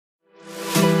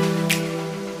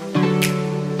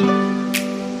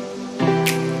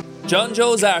John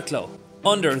Joe's Arklow,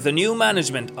 under the new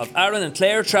management of Aaron and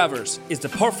Claire Travers, is the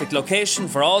perfect location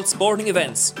for all sporting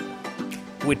events.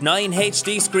 With 9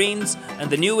 HD screens and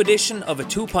the new addition of a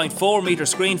 2.4 metre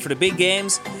screen for the big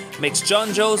games, makes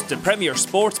John Joe's the premier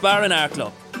sports bar in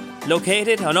Arklow.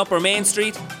 Located on Upper Main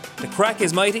Street, the crack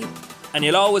is mighty, and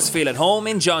you'll always feel at home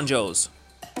in John Joe's.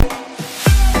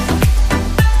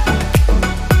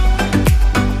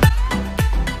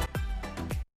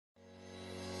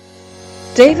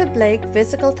 David Blake,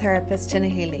 physical therapist,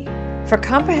 Tinahely, for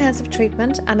comprehensive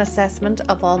treatment and assessment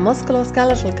of all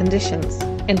musculoskeletal conditions,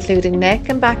 including neck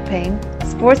and back pain,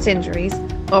 sports injuries,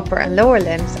 upper and lower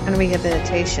limbs, and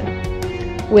rehabilitation.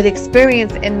 With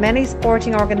experience in many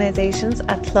sporting organisations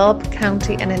at club,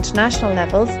 county and international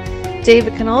levels,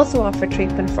 David can also offer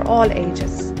treatment for all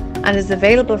ages and is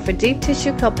available for deep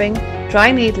tissue cupping,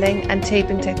 dry needling and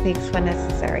taping techniques when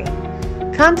necessary.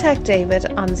 Contact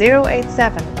David on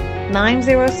 087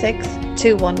 906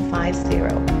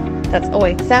 2150. That's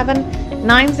 087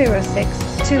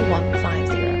 906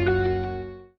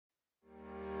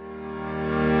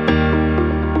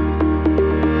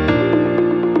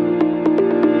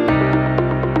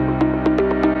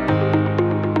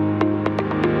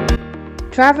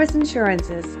 Travers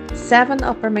Insurances, 7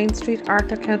 Upper Main Street,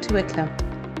 Arklow, County Wicklow,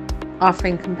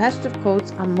 offering competitive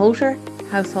quotes on motor,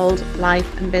 household,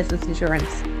 life and business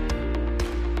insurance.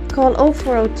 Call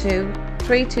 0402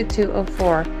 322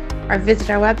 04 or visit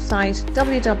our website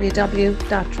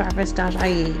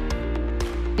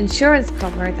www.travers.ie. Insurance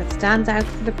cover that stands out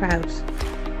for the crowd.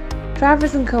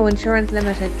 Travers & Co Insurance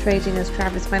Limited, trading as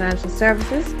Travers Financial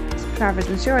Services, Travers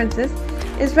Insurances,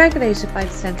 is regulated by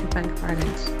the Central Bank of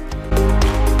Ireland.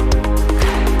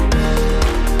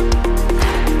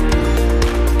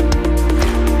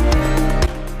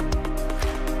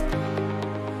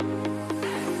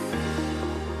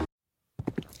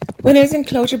 Winners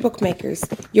Enclosure Bookmakers,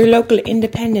 your local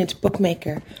independent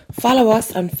bookmaker. Follow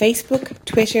us on Facebook,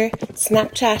 Twitter,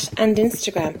 Snapchat and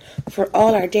Instagram for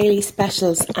all our daily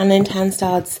specials and enhanced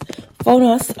odds. Phone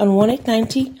us on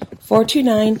 1890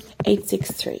 429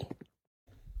 863.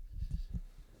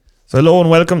 So hello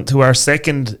and welcome to our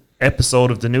second episode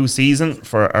of the new season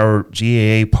for our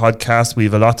GAA podcast. We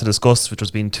have a lot to discuss, which has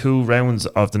been 2 rounds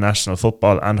of the National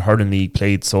Football and Hurling League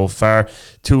played so far,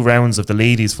 2 rounds of the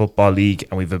Ladies Football League,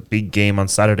 and we have a big game on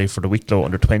Saturday for the Wicklow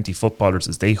under-20 footballers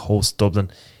as they host Dublin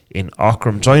in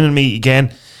Aughrim. Joining me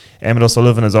again, Emmett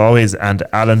O'Sullivan as always, and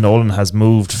Alan Nolan has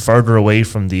moved further away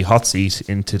from the hot seat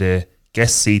into the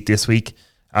guest seat this week.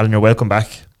 Alan, you're welcome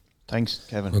back. Thanks,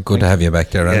 Kevin. Well, good to have you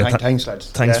back there, Alan. Thanks,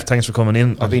 lads. Thanks for coming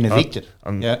in. I've been evicted.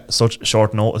 On such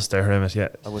short notice there, Emmett, yeah.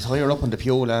 I was higher up on the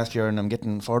pew last year and I'm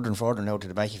getting further and further now to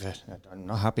the back of it. I'm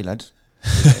not happy, lads.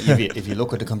 if you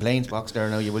look at the complaints box there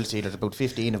now, you will see there's about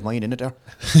 15 of mine in it there.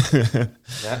 Yeah,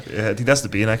 I think that's the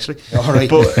bean actually. All right.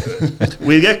 But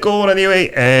we'll get going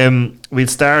anyway. We'll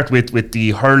start with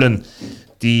the hurling.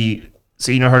 The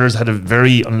senior hurlers had a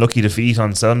very unlucky defeat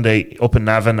on Sunday up in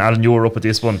Navan. Alan, you were up at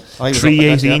this one.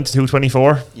 318 to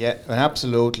 224. Yeah, an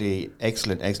absolutely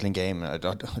excellent game. I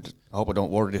hope I don't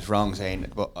word this wrong saying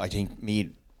it, but I think Meath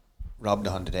robbed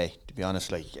it on today, to be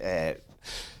honest. It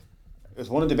was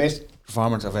one of the best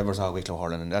performances I've ever saw Wicklow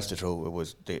hurling, and that's the truth. It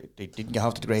was they didn't get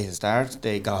off to the greatest start.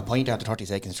 They got a point after 30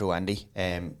 seconds through Andy.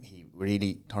 He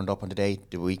really turned up on the day.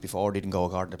 The week before didn't go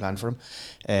according to plan for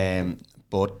him,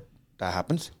 but that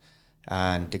happens.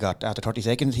 And they got, after 30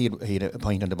 seconds, he had a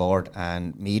point on the board,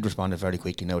 and Meath responded very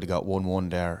quickly. Now they got 1-1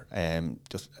 there.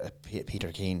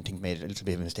 Peter Keane, I think, made a little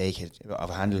bit of a mistake of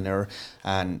a handling error,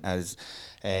 and as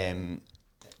Amos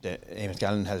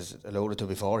Gallen has alluded to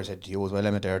before, he said to you as well,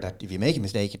 Emmett, there, that if you make a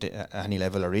mistake at any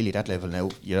level, or really that level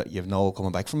now, you've no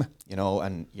coming back from it,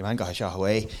 and your man got a shot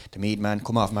away. The Meath man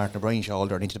come off Martin O'Brien's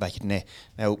shoulder and into the back of the net.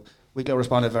 Now Wicklow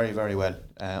responded very, very well.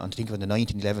 I think in the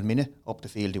 19th minute, up the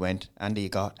field he went. Andy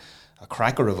got a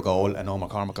cracker of a goal, and Omar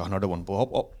McCormack got another one.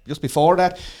 But just before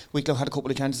that, Wicklow had a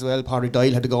couple of chances as well. Paddy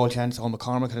Doyle had a goal chance. Omar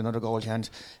McCormack had another goal chance.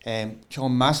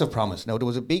 Shown massive promise. Now there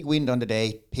was a big wind on the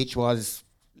day. Pitch was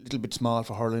a little bit small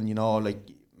for hurling.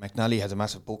 McNally has a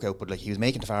massive poke out, but he was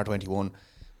making the far 21.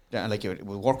 It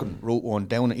was working route 1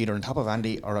 down either on top of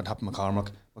Andy or on top of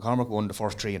McCormack. McCormack won the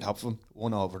first 3 on top of him.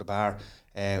 One over the bar.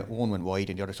 One went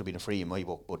wide, and the other should have been a free in my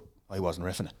book, but I wasn't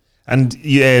reffing it. And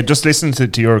just listen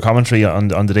to your commentary on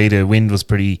the day. The wind was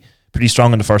pretty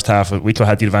strong in the first half. Wicklow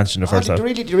had the advantage in the first half. They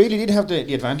really did have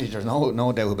the advantage. There's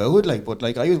no doubt about it. But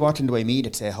I was watching the way Meath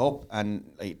had set up, and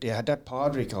they had that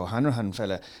Padraig O'Hanrahan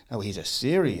fella. Now he's a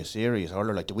serious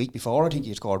hurler. The week before, I think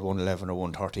he scored 111 or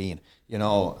 113.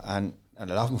 And a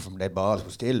lot of them from dead balls,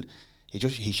 but still,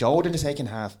 he showed in the second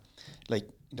half.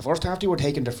 in the first half they were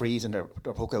taking their frees and their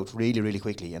puck outs really, really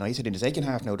quickly. And I said in the second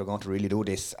half now they're going to really do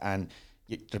this and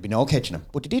there'll be no catching them.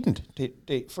 But they didn't.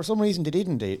 They for some reason they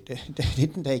didn't. They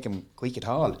didn't take him quick at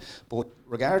all. But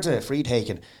regards to free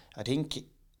taking, I think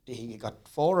he got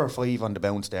 4 or 5 on the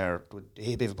bounce there with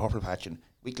a bit of a purple patching.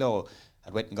 Wicklow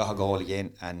had went and got a goal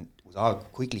again and it was all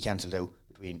quickly cancelled out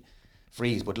between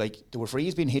frees. But like there were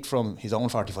frees being hit from his own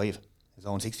 45, his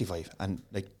own 65, and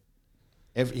like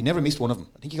he never missed one of them.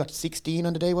 I think he got 16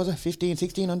 on the day, was it? 15,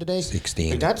 16 on the day?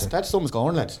 16. Like that's something's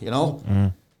going, lads, you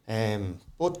know.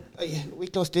 But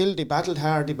Wicklow still, they battled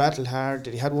hard.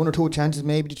 They had 1 or 2 chances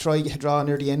maybe to try get a draw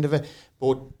near the end of it.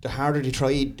 But the harder they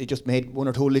tried, they just made 1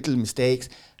 or 2 little mistakes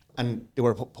and they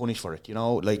were punished for it, you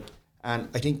know. Like, and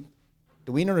I think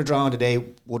the winner or draw today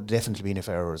would definitely be a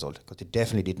fairer result because they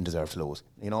definitely didn't deserve to lose.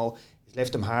 You know, it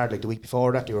left them hard. Like the week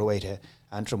before that, they were away to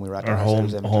Antrim. We were at our home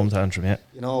to Antrim, yeah.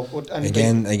 You know, but and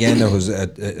again, there was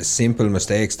a simple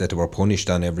mistakes that they were punished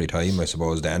on every time. I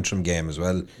suppose the Antrim game as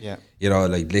well. Yeah, you know,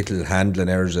 like little handling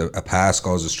errors. A pass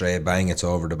goes astray, bang, it's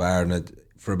over the bar, and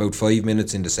for about 5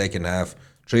 minutes in the second half,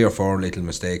 3 or 4 little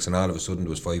mistakes, and all of a sudden there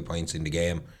was 5 points in the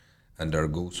game. And their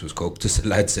goose was cooked, as the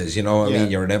lad says. You know what I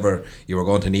mean? You were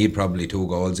going to need probably 2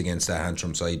 goals against that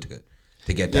Antrim side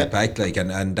to get that back. Like,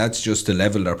 and that's just the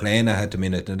level they're playing at the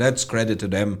minute. And that's credit to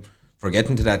them for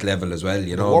getting to that level as well.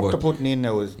 You know, the work they're putting in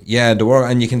now is the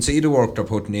work, and you can see the work they're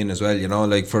putting in as well. You know,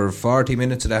 like for 40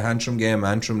 minutes of that Antrim game,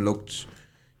 Antrim looked.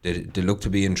 They looked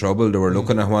to be in trouble. They were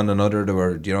looking at one another. They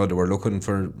were looking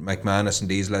for McManus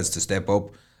and these lads to step up.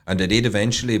 And they did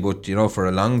eventually, but you know, for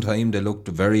a long time they looked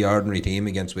a very ordinary team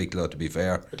against Wicklow, to be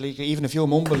fair. But like even a few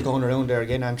mumbles going around there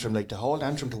again, Antrim, like to hold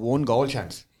Antrim to 1 goal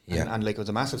chance. And like it was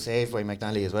a massive save by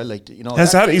McNally as well. Like, you know,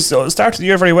 he's started the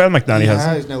year very well. McNally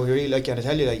has. Now really, like, and I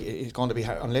tell you, like it's going to be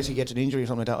hard, unless he gets an injury or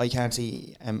something like that. I can't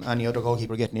see any other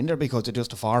goalkeeper getting in there because it's just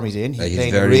the form he's in. He's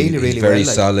playing really very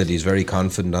well, solid. He's very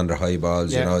confident under high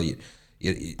balls. You know,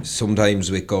 you sometimes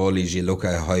with goalies you look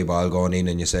at a high ball going in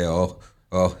and you say,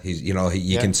 he's, you know,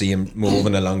 you can see him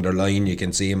moving along their line. You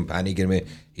can see him panicking.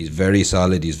 He's very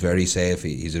solid. He's very safe.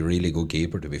 He's a really good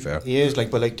keeper, to be fair. He is,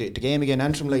 like, but like the game again,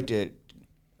 Antrim, like I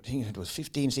think it was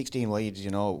 15, 16 wides, you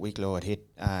know, Wicklow had hit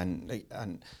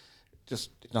and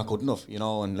just it's not good enough, you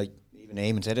know, and like even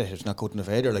Eamon said it's not good enough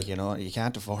either, like, you know, you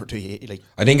can't afford to, like.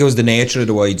 I think it was the nature of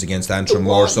the wides against Antrim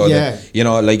more so that, you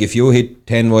know, like if you hit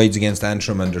 10 wides against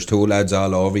Antrim and there's 2 lads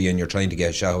all over you and you're trying to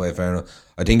get a shot away, fair enough.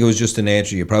 I think it was just the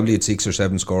nature. You probably had 6 or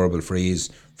 7 scoreable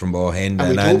frees from both Henda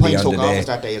and Andy on the day.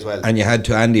 That day as well. And you had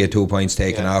Andy had 2 points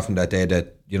taken off on that day.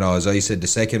 That, you know, as I said, the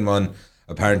second one,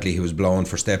 apparently he was blown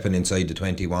for stepping inside the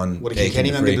 21. Would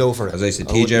Kennyman be blue for it? As I said,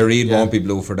 TJ Reid won't be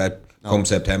blue for that come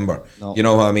September. No. You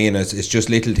know what I mean? It's just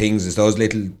little things. It's those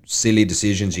little silly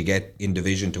decisions you get in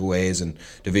Division 2As and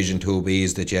Division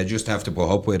 2Bs that you just have to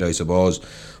put up with, I suppose.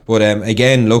 But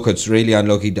again, look, it's really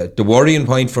unlucky. The worrying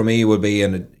point for me would be,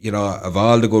 and you know, of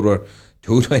all the good work,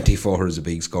 224 is a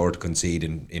big score to concede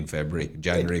in February.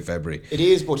 It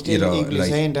is, but still, you know, like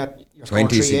saying that you're scoring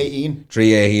 318.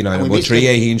 318, I know, but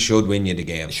 318 should win you the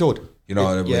game. Should. You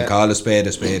know, we'll call a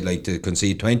spade, like to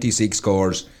concede 26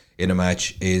 scores in a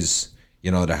match is,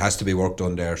 you know, there has to be work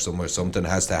done there somewhere. Something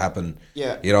has to happen.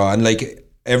 Yeah. You know, and like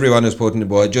everyone is putting the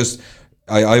ball.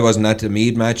 I wasn't at the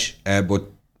Meath match, but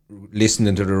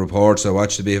listening to the reports, I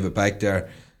watched a bit of it back there.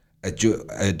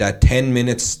 That 10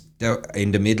 minutes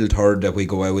in the middle third that we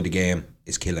go out with the game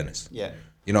is killing us. Yeah.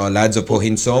 You know, lads have put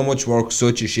in so much work,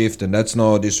 such a shift, and that's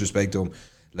no disrespect to them.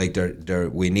 Like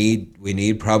we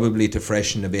need probably to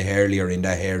freshen a bit earlier in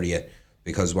that area,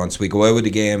 because once we go out with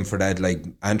the game for that, like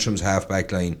Antrim's half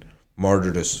back line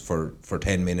murdered us for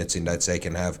 10 minutes in that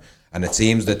second half, and it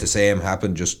seems that the same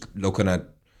happened. Just looking at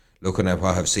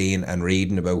what I've seen and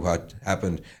reading about what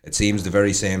happened, it seems the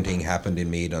very same thing happened in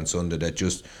Meath on Sunday, that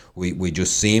just we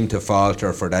just seem to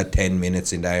falter for that 10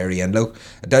 minutes in that area. And look,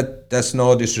 that's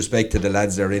no disrespect to the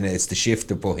lads that are in it, it's the shift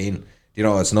to put in. You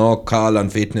know, it's no call on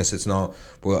fitness, it's no,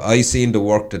 but I seen the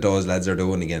work that those lads are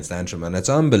doing against Antrim, and it's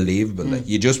unbelievable. Like,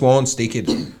 you just won't stick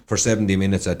it for 70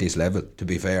 minutes at this level, to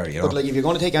be fair, you know. But like, if you're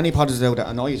going to take any positives out,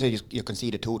 I know you say you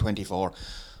conceded 224,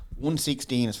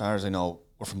 116 as far as I know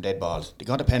were from dead balls. They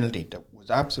got a penalty. There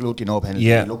was absolutely no penalty.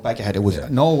 Yeah. You look back ahead, it was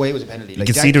no way it was a penalty. You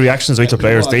can see the reactions of the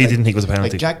players. They didn't think it was a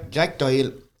penalty. Like Jack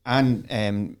Doyle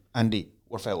and Andy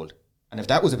were fouled, and if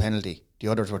that was a penalty, the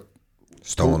others were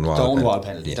Stonewall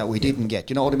penalties that we didn't get.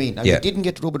 You know what I mean? Now, we didn't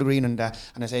get rubber green and that,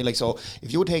 and I say, like, so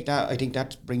if you take that, I think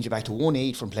that brings you back to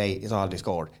 1-8 from play is all they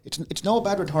scored. It's no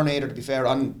bad return either, to be fair,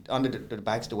 on the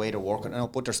backs the way they're working.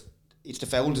 But it's the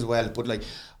fouls as well. But like,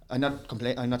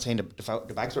 I'm not saying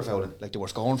the backs were fouling. Like, they were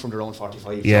scoring from their own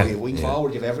 45. Yeah. So you wing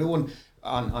forward, you have everyone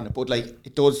on it. But like,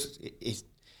 it's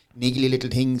niggly little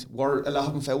things. Were a lot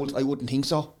of them fouls? I wouldn't think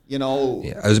so. You know.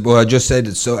 Yeah, I just said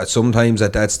it. So sometimes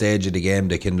at that stage of the game,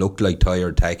 they can look like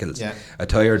tired tackles. Yeah. A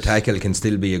tired tackle can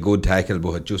still be a good tackle,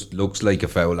 but it just looks like a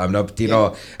foul. I'm not, you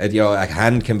know, a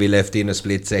hand can be left in a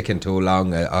split second too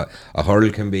long. A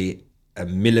hurl can be a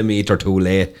millimetre too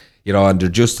late. You know, and they're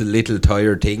just little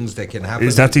tired things that can happen.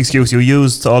 Is that the excuse you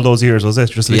used all those years? Was it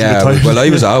just a little bit Yeah, tired? well,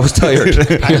 I was always tired.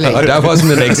 That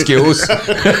wasn't an excuse. but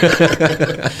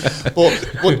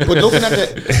looking at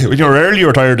the When you were early, you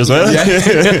were tired as well.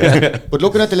 but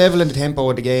looking at the level and the tempo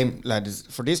of the game, lads,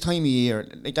 for this time of year,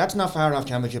 like, that's not far off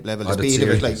championship level. The that's speed of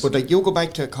it, like, serious. but like, you go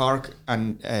back to Cork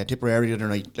and Tipperary the other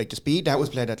night, like, the speed that was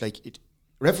played at, like,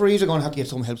 referees are going to have to get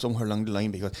some help somewhere along the line,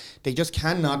 because they just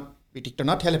cannot. They're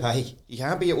not telepathic. You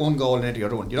can't be at one goal and at the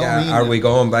other one. You know what I mean? Are we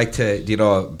going back to, you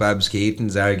know, Babs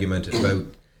Keaton's argument about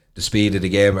the speed of the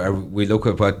game? Are we look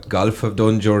at what golf have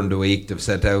done during the week? They've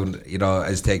set down, you know,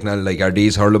 as technology, like, are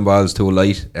these hurling balls too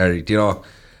light? Or, you know,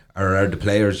 or are the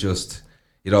players just,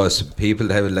 you know, some people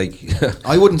that have, like,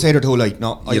 I wouldn't say they're too light.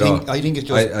 No, I know, think it's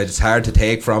just. it's hard to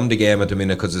take from the game at the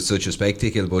minute because it's such a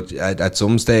spectacle. But at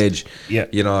some stage, Yeah.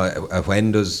 you know,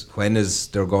 when is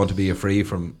there going to be a free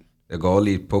from a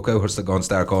goalie puck out, or is they going to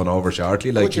start going over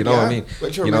shortly? Like, you know what I mean? Well,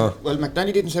 sure, you know,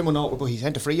 McNally didn't send one over, but he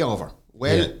sent a free over.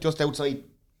 Well, just outside,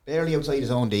 barely outside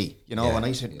his own D. You know, and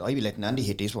I said, I'd be letting Andy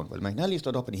hit this one. Well, McNally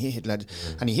stood up and he hit, lads,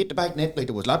 and he hit the back net like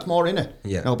there was lots more in it.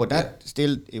 Yeah. No, but that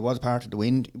still, it was part of the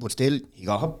wind, but still, he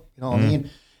got him. You know what I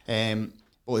mean?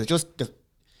 But it's just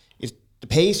it's the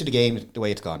pace of the game, the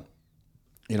way it's gone.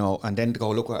 You know, and then to go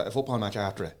look at a football match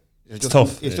after it. It's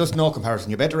tough. It's just no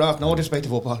comparison. You're better off, no disrespect to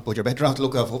football, but you're better off to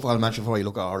look at a football match before you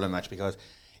look at a hurling match, because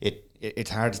it's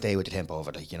hard to stay with the tempo of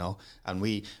it, like, you know. And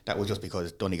that was just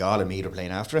because Donegal and Meath are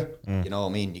playing after it. You know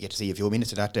what I mean? You get to see a few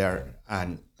minutes of that there,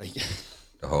 and like,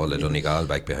 the whole of Donegal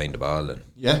back behind the ball, and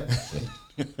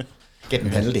getting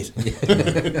penalties.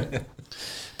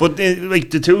 But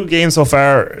like, the two games so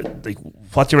far, like,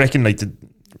 what do you reckon? Like, the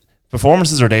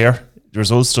performances are there, the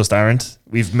results just aren't.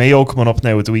 We've Mayo coming up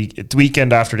now with the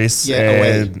weekend after this.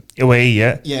 Away.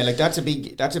 Yeah, like, that's a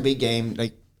big game.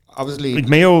 Like, obviously, Like,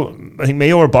 I think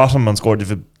Mayo are bottom on score.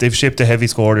 They've shipped a heavy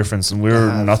score difference, and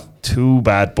we're not too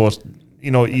bad. But,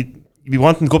 you know, you'd be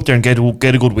wanting to go up there and get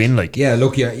a good win. Like, yeah,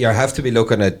 look, you have to be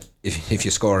looking at if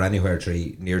you score anywhere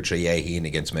near 3-18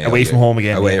 against Mayo, Away from home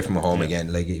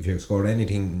again. Like, if you score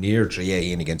anything near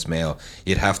 3-18 against Mayo,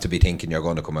 you'd have to be thinking you're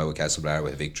going to come out with Castlebar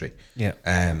with a victory. Yeah.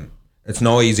 It's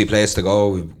no easy place to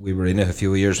go. We were in it a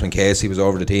few years when Casey was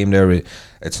over the team there.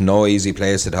 It's no easy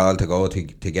place at all to go to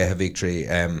get a victory.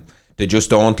 They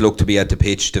just don't look to be at the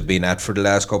pitch they've been at for the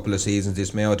last couple of seasons,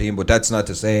 this Mayo team. But that's not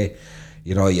to say,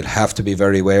 you know, you'll have to be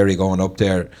very wary going up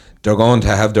there. They're going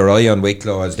to have their eye on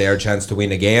Wicklow as their chance to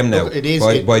win a game now. Look, it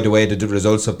is, by the way the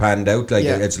results have panned out. Like,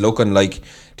 it's looking like,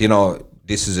 you know,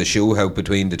 this is a shootout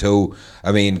between the two.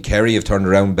 I mean, Kerry have turned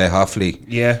around by Hoffley.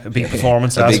 Yeah, a big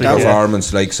performance A last big week.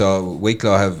 performance, like, so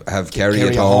Wicklow have Kerry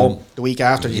at home. the week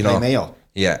after you play Mayo.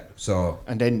 Yeah, so.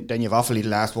 And then you've Offaly the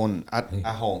last one at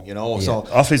home, you know. So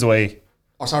Offaly's away.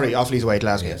 Oh, sorry, Offaly's away the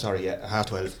last game. Sorry,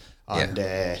 12:30 on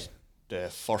the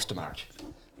 1st of March.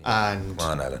 And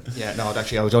Come on, Alan. yeah, no,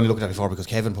 actually, I was only looking at it before because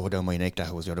Kevin put down my neck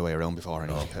that was the other way around before,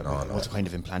 and he also kind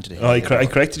of implanted it. Oh, I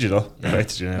corrected you though.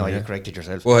 No, you corrected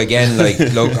yourself. Well, again, like,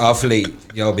 look, Offaly,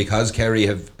 you know, because Kerry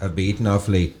have beaten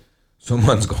Offaly,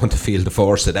 someone's going to feel the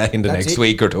force of that in the next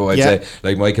week or two, I'd say.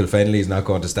 Like, Michael Fennelly's not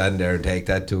going to stand there and take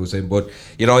that to him. But,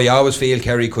 you know, you always feel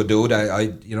Kerry could do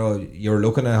that. You know, you're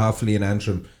looking at Offaly and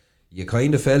Antrim. You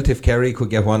kind of felt if Kerry could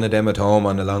get one of them at home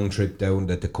on a long trip down,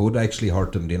 that they could actually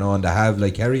hurt them, you know. And they have,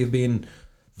 like, Kerry have been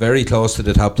very close to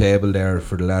the top table there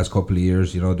for the last couple of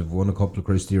years. You know, they've won a couple of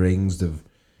Christie rings. They've,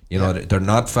 you know, they're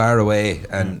not far away.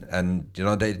 And you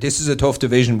know, this is a tough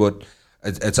division, but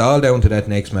it's all down to that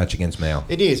next match against Mayo.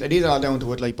 It is all down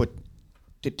to it. Like, but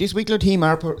this Wicklow team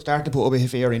are starting to put a bit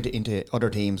of fear into other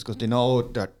teams because they know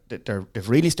that they've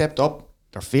really stepped up.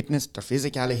 Their fitness, their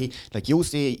physicality. Like, you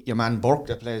see your man Burke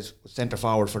that plays centre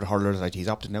forward for the hurlers, like, he's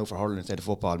opted now for hurling instead of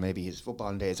football. Maybe his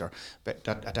football days are at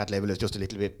that level is just a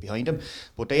little bit behind him.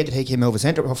 But they had to take him out of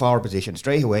centre forward position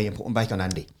straight away and put him back on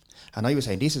Andy. And I was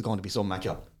saying, this is going to be some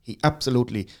matchup. He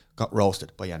absolutely got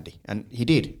roasted by Andy. And he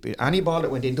did. But any ball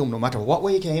that went into him, no matter what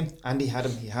way he came, Andy had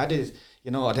him. He had his,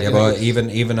 you know. Yeah, but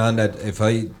even on that,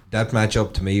 that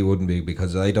matchup to me wouldn't be,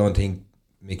 because I don't think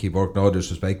Mickey Burke, no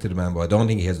disrespect to the man, but I don't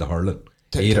think he has the hurling.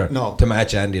 either to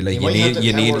match Andy. Like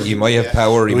you might have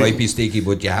power, he might be sticky,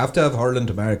 but you have to have hurling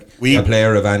to mark a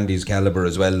player of Andy's caliber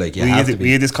as well. Like we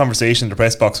had this conversation in the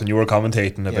press box when you were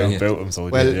commentating about him. So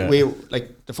we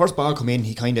like the first ball come in,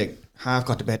 he kind of half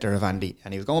got the better of Andy,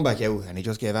 and he was going back out, and he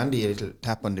just gave Andy a little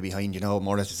tap on the behind, you know,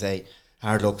 more or less to say,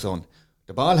 hard luck, son.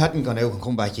 The ball hadn't gone out and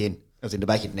come back in. It was in the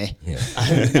back of the net. Yeah.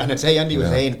 and I'd say Andy was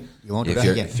saying, you won't do that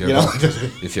again.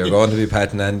 If you're going to be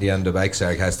patting Andy on the back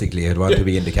sarcastically, you'd want to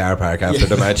be in the car park after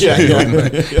the match.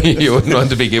 You wouldn't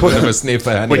want to be giving him a sniff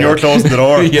at Andy. When you're closing the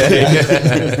door.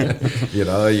 You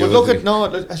know, you but look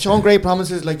at Sean Gray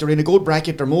promises, like, they're in a good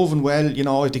bracket, they're moving well, you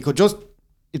know, if they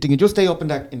can just stay up in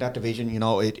that division, you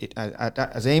know, as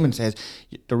Eamon says,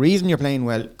 the reason you're playing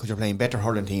well because you're playing better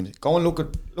hurling teams. Go and look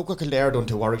what Kildare done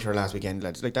to Warwickshire last weekend,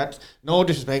 lads. Like, that's no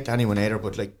disrespect to anyone either,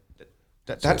 but like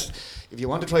that's if you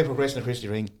want to try progressing at Christy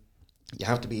Ring, you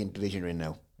have to be in division you're in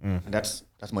now, and that's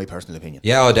my personal opinion.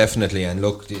 Yeah, definitely. And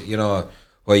look, you know.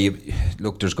 Well,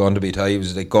 there's going to be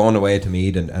times like going away to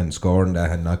Meath and scoring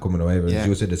that and not coming away. But as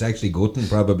you said, it's actually gutting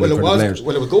probably for the players.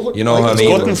 Well, it was good. You know what I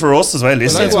mean? It's gutting for us as well.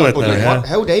 Listening to it now,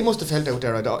 how they must have felt out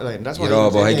there. And that's what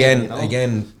but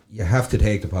again, you have to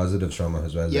take the positives from it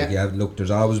as well. Yeah. Like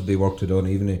there's always be work to do.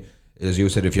 Even as you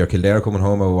said, if you're Kildare coming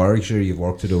home out of Warwickshire, you've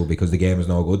work to do because the game is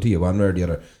no good to you one way or the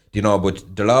other. You know, but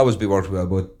there'll always be work to do.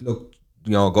 But look,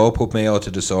 you know, go put Mayo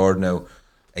to the sword now.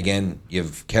 Again,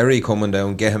 you've Kerry coming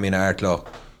down, get him in Arklow,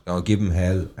 you know, give him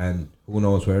hell, and who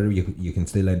knows where you can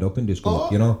still end up in this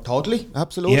group, you know. Totally,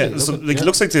 absolutely. Yeah, it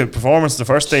looks like the performance the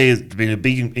first day has been a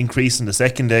big increase in the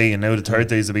second day, and now the third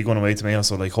day is a big one away to Mayo.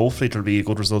 So like, hopefully it'll be a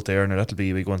good result there, and that'll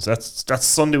be a big one. So that's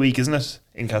Sunday week, isn't it,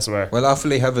 in Castlebar? Well,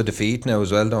 Offaly have a defeat now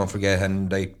as well. Don't forget, and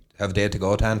they have to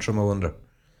go to Antrim. I wonder.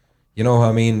 You know what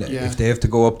I mean? Yeah. If they have to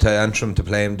go up to Antrim to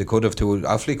play him,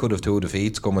 Offaly could have two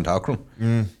defeats coming to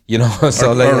Cochrane. You know,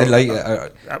 so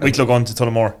Wicklow going to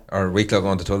Tullamore. Or Wicklow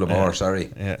going to Tullamore,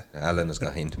 sorry. Yeah. Alan has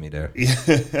got hint to me there.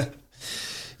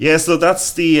 Yeah, so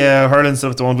that's the hurling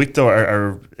stuff. The one Wicklow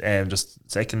are just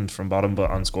second from bottom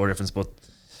but on score difference, but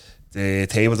the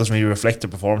table doesn't really reflect the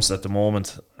performance at the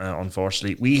moment,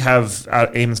 unfortunately. We have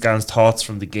Eamon Scann's thoughts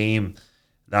from the game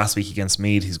last week against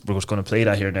Meath. We're just going to play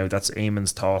that here now. That's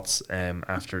Eamon's thoughts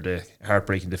after the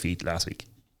heartbreaking defeat last week.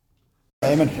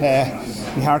 Eamon,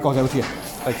 my heart goes out to you.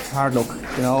 Like, hard luck,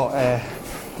 you know.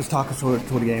 Just talk us through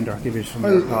the game there. Give us some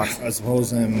thoughts. I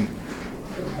suppose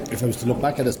if I was to look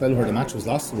back at a spell where the match was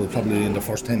lost, it was probably in the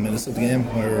first 10 minutes of the game,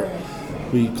 where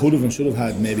we could have and should have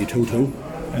had maybe 2-2.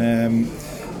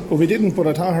 But we didn't. But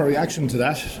I thought her reaction to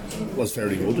that was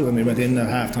fairly good. When we went in at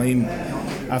half time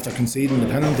after conceding the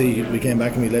penalty, we came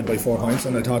back and we led by 4 points,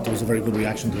 and I thought there was a very good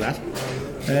reaction to that.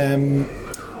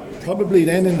 Probably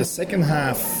then in the second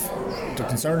half, the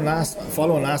concern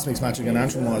following last week's match against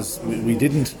Antrim was we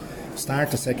didn't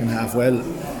start the second half well,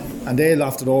 and they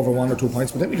lofted over 1 or 2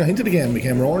 points, but then we got into the game, we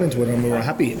came roaring into it, and we were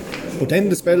happy. But then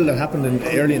the spell that happened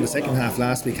early in the second half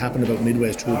last week happened about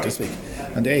midway through this week,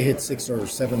 and they hit 6 or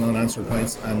 7 unanswered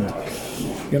points. And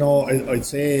you know, I'd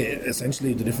say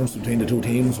essentially the difference between the two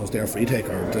teams was their free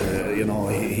taker. You know,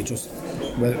 he just,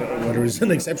 whether he's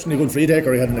an exceptionally good free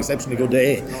taker, he had an exceptionally good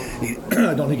day.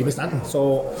 I don't think he missed that.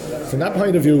 So from that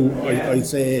point of view, I'd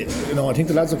say, you know, I think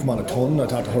the lads have come on a ton. I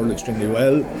thought they hurled extremely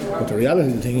well, but the reality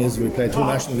of the thing is we played 2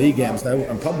 National League games now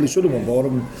and probably should have won both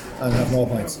of them and have no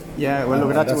points. Yeah, well,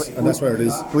 look, that's where it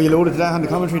is. We alluded to that on the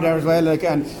commentary there as well. Like,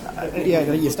 and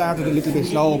you started a little bit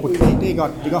slow, but they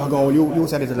got a goal. You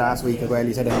said it last week as well.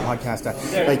 You said it on the podcast that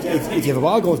like if you have a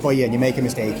ball goes by you and you make a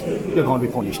mistake, you're going to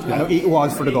be punished. And it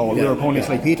was for the goal. We were punished.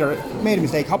 Like, Peter made a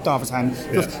mistake, hopped off his hand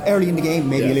just early in the game,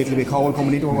 maybe a little bit cold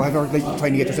coming into or whatever, like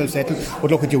trying to get yourself settled.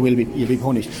 But look at you'll be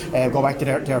punished. Go back to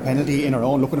their penalty in our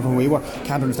own. Looking from where we were,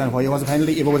 can't understand why it was a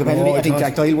penalty. If it was a penalty, I think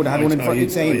Jack Doyle would have had one in front.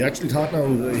 Insane. I actually thought now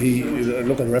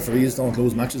look at referees don't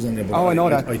close matches on you. But I know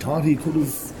that. I thought he could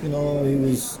have. You know, there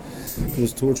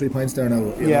was 2 or 3 points there now.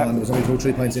 You know, and there was only 2 or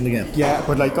 3 points in the game. Yeah,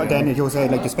 but like then as you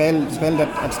said, like the spell that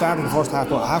had started the first half,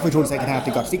 but halfway through the second half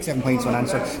they got 6-7 points on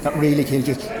answer. That really killed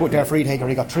you. But their free taker,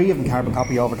 he got 3 of them carbon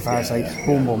copy over the far side.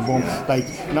 Boom, boom, boom. Like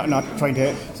not trying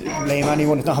to blame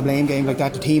anyone. It's not a blame game like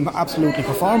that. The team absolutely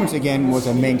performance again was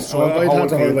immense. I thought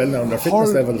they were well now. Their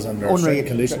fitness levels and their strength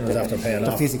conditioners after paying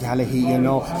off. The physicality, you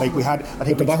know, like we had. I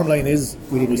think the bottom line is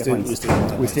we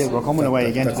still we're coming away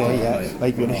again today. Yeah,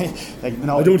 like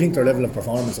no. I do think their level of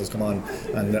performance has come on,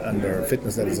 and their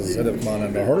fitness levels, as I said, have come on,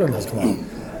 and their hurling has come on.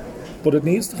 But it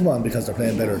needs to come on because they're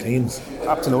playing better teams.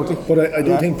 Absolutely. But I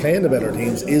do think playing the better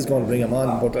teams is going to bring them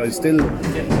on. But I still,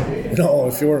 you know,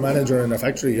 if you're a manager in a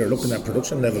factory, you're looking at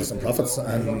production levels and profits,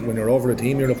 and when you're over a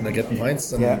team, you're looking at getting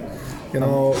points. And You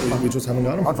know, we just haven't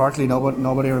got them. Unfortunately,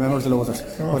 nobody remembers the losers.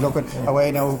 But look at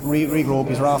away now. Regroup.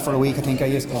 He's off for a week, I think.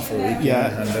 Off for a week,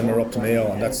 yeah. And then we're up to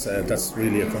Mayo, and that's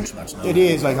really a crunch match now. It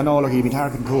is. Like, I know, like, you'd be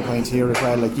targeting 2 points here as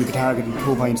well. Like, you'd be targeting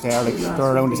 2 points there. Like,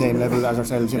 they're around the same level as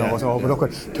ourselves, you know. So, but look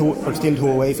at but still 2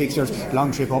 away fixtures.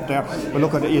 Long trip up there. But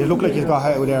look at you look like you've got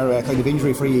out there kind of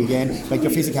injury free again. Like,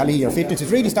 your physicality, your fitness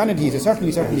is really standing to you. It certainly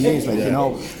is. Like, you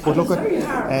know. But look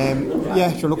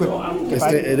at sure. Look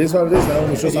at it is what it is now.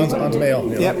 It's just on to Mayo.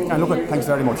 You know? Yeah, and look at thanks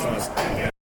very much.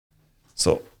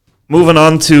 So, moving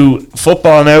on to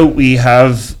football now, we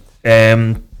have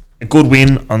a good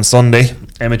win on Sunday.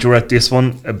 Emmett, you were at this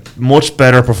one. A much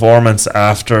better performance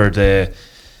after the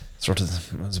sort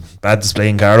of it was a bad display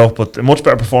in Carlow, but a much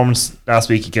better performance last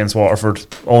week against Waterford.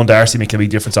 Owen Darcy making a big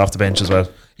difference off the bench as well.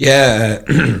 Yeah,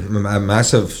 a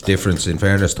massive difference in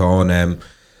fairness to Owen.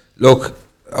 Look,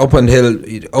 up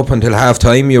until half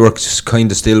time, you were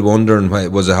kind of still wondering,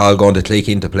 was it all going to click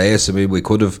into place? I mean, we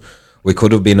could have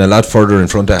been a lot further in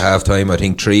front at half time. I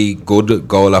think 3 good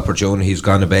goal opportunities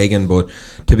gone a begging, but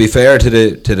to be fair to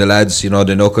the lads, you know,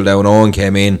 the knuckle down Owen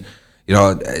came in. You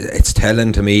know, it's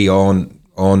telling to me Owen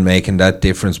making that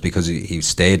difference because he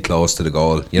stayed close to the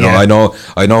goal. You know, yeah.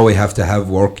 I know we have to have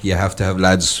work. You have to have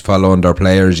lads following their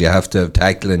players. You have to have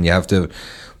tackling. You have to,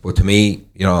 but to me,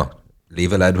 you know,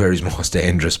 leave a lad where he's most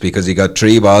dangerous, because he got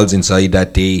 3 balls inside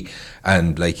that D,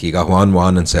 and like he got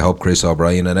 1-1 and set up Chris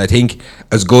O'Brien. And I think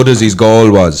as good as his goal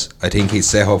was, I think he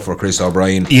set up for Chris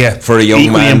O'Brien. Yeah, for a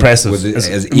young man, impressive.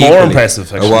 More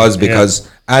impressive. Actually. It was, because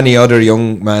any other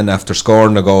young man after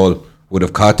scoring a goal would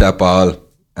have caught that ball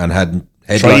and had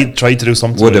tried to do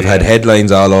something. Would have had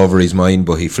headlines all over his mind,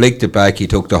 but he flicked it back. He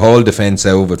took the whole defence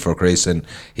out of it for Chris, and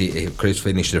Chris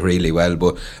finished it really well.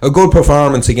 But a good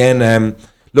performance again.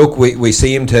 Look, we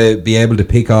seem to be able to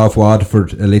pick off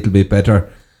Waterford a little bit better.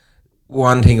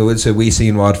 One thing I would say, we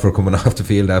seen Waterford coming off the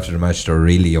field after the match. They're a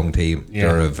really young team. Yeah.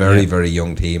 They're a very, very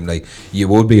young team. Like, you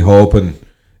would be hoping,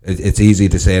 it's easy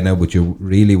to say now, but you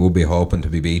really would be hoping to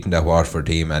be beating that Waterford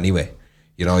team anyway.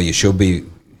 You know, you should be.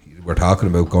 We're talking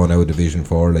about going out of Division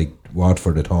 4. Like,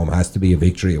 Watford at home has to be a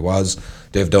victory. It was.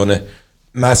 They've done it.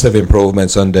 Massive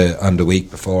improvements on the week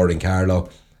before in Carlow.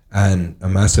 And a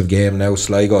massive game now.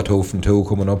 Sligo 2 from 2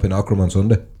 coming up in Ockram on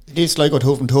Sunday. It is Sligo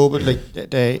 2 from 2, but like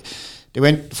they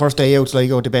went the first day out.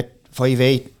 Sligo, they bet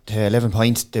 5-8 to 11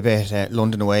 points. They bet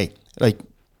London away. Like,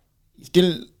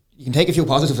 still, you can take a few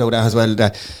positives out of that as well.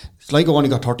 That Sligo only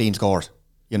got 13 scores.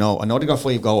 You know, I know they got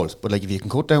 5 goals, but like, if you can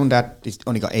cut down that, they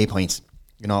only got 8 points.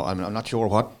 You know, I'm not sure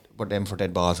what them for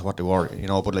dead balls, what they were. You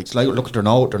know, but like Sligo, look, they're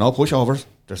no pushovers.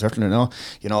 They're certainly no.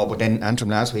 You know, but then Antrim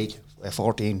last week,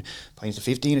 14 points to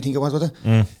 15, I think it was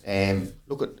it?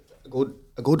 Look at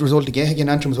a good result to get again.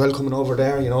 Antrim as well coming over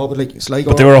there, you know, but like Sligo.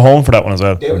 But they were at home for that one as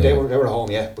well. They were at home,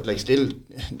 yeah. But like, still,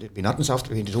 there'd be nothing soft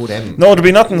between the two of them. No, there'd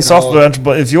be nothing soft about Antrim.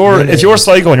 But if you're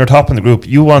Sligo and you're top in the group,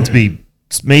 you want to be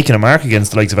making a mark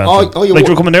against the likes of Antrim.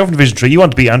 You're coming down from Division 3, you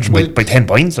want to beat Antrim by 10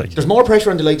 points. Like, there's more pressure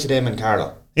on the likes of them and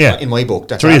Carlow. Yeah, in my book,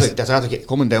 that's after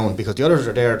coming down, because the others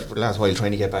are there for the last while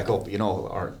trying to get back up, you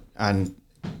know, and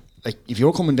like, if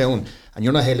you're coming down and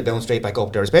you're not held down straight back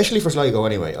up there, especially for Sligo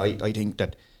anyway, I think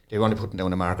that they want to put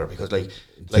down a marker, because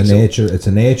it's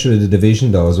a nature of the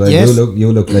division though as well. Yes.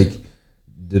 You look like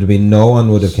there'd be no one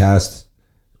would have cast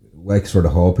Wexford a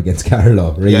hope against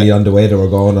Carlow really on the way they were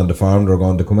going, on the form they were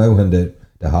going to come out, and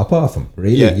they hop off them,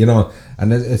 really, you know.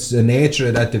 And it's the nature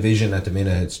of that division at the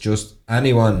minute. It's just I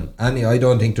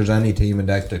don't think there's any team in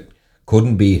that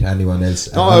couldn't beat anyone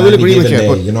else. No, I will agree with you,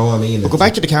 but you know what I mean. Go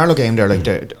back to the Carlow game there. Like,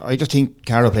 I just think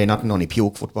Carlow play nothing only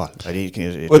puke football.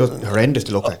 It's horrendous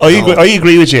to look at. I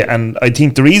agree with you, and I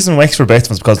think the reason Wexford bet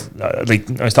was because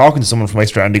like, I was talking to someone from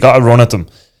Wexford and they got a run at them.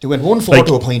 They went 1-4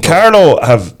 to a point. Carlow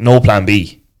have no plan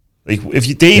B. Like,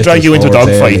 if they drag you into a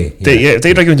dogfight, if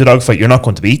they drag you into a dogfight, you're not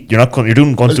going to beat. You're going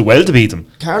to do well to beat them.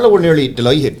 Carlow were nearly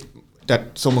delighted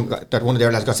that one of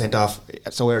their lads got sent off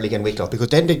so early again, Wicklow, because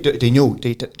then they knew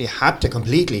they had to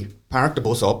completely park the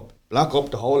bus up, block up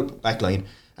the whole back line,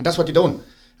 and that's what they done.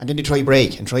 And then they try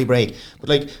break. But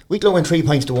like, Wicklow went 3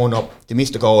 points to 1 up. They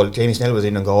missed the goal. Jamie Snell was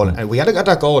in on goal, and we had got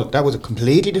that goal. That was a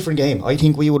completely different game. I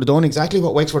think we would have done exactly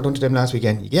what Wexford done to them last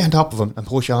weekend. You get on top of them and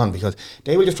push on, because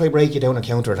they will just try break you down and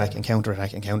counter-attack.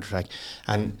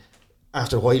 And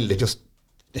after a while,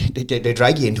 they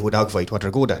drag you into a dogfight. What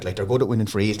they're good at, like, they're good at winning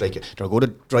frees. Like, they're good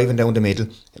at driving down the middle.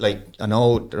 Like, I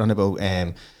know they're on about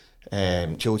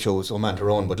Cho's some man to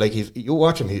run, but like if you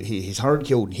watch him, he's hard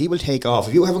cute. He will take off.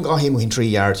 If you haven't got him within 3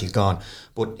 yards, he's gone.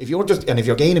 But if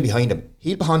you're gaining behind him,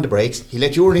 he'll behind the brakes. He'll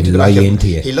let you run into the back. He'll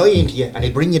lie into you, and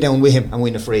he'll bring you down with him and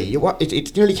win a free.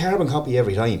 It's nearly carbon copy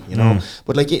every time, you know.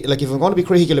 But like if I'm going to be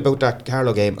critical about that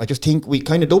Carlow game, I just think we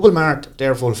kind of double marked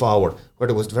their full forward where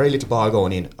there was very little ball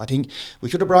going in. I think we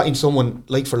should have brought in someone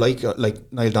like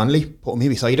Niall Donnelly, put him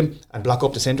beside him, and block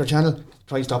up the centre channel,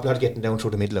 try and stop lads getting down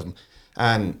through the middle of him.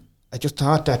 And I just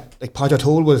thought that like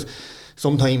Pochettino was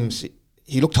sometimes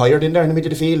he looked tired in there in the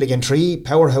middle of the field. Again, 3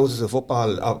 powerhouses of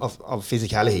football of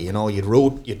physicality. You know, you'd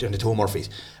Root, you'd the 2 Murphys,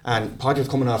 and Pochettino's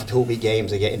coming off 2 big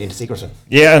games of getting into Sigerson.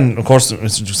 Yeah, and of course,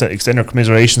 extend our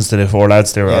commiserations to the 4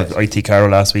 lads there at IT Carrow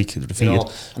last week. Defeated. You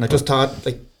know, and I just thought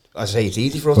like. As I say, it's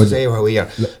easy for us to say how we are.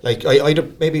 Like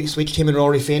I'd maybe switch him and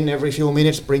Rory Finn every few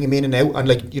minutes, bring him in and out, and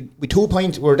like with 2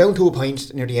 points, we're down 2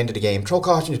 points near the end of the game. Throw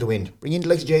caution to the wind. Bring in the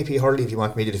likes of JP Hurley if you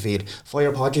want me to the field.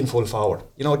 Fire Podge full forward.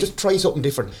 You know, just try something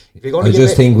different. If you're going I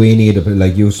just think we need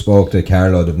like you spoke to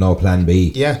Carlow, they've no plan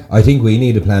B. Yeah, I think we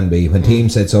need a plan B when team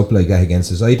sets up like that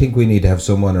against us. I think we need to have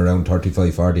someone around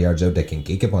 35-40 yards out that can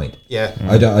kick a point. Yeah,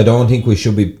 I don't think we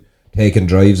should be taking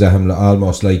drives at him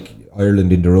almost like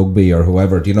Ireland in the rugby or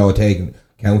whoever. You know, taking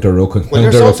counter ruck and well,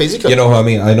 counter they're so ruck. physical. You know what I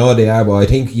mean? I know they are, but I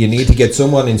think you need to get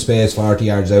someone in space 40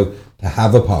 yards out to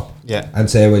have a pop. Yeah. And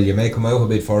say, well, you may come out a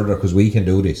bit further because we can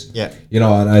do this. Yeah. You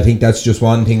know, and I think that's just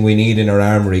one thing we need in our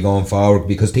armoury going forward,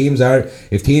 because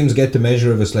if teams get the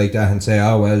measure of us like that and say,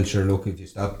 oh well, sure, look, if you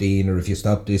stop Dean or if you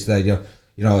stop this, that, you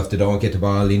know, if they don't get the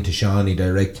ball into Shawnee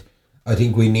direct, I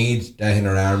think we need that in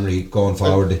our armoury going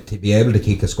forward to be able to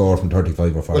kick a score from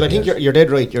 35 or 40. Well, I think you're dead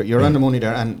right. You're on the money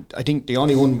there, and I think the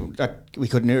only one that we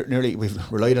could nearly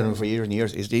we've relied on him for years and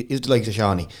years is the likes of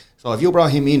Shawnee. So if you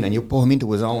brought him in and you put him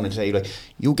into his own and say like,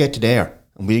 you get to there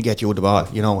and we'll get you the ball,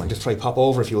 you know, and just try pop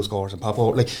over a few scores and pop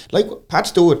over like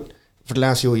Pat's do it for the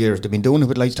last few years. They've been doing it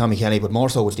with like Tommy Kelly, but more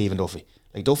so with Stephen Duffy.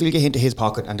 Like Duffy will get into his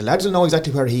pocket, and the lads will know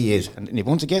exactly where he is, and if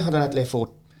once again on that left foot.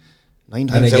 9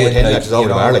 times out of 10 that's over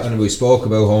the bar. And we spoke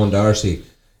about Owen Darcy,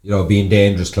 you know, being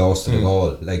dangerous close to the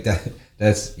goal. Like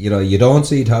that's you know, you don't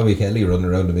see Tommy Kelly running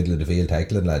around the middle of the field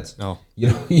tackling lads. No.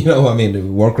 You know I mean, the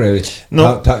work rate.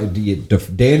 No.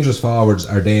 The dangerous forwards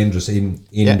are dangerous in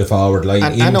the forward line.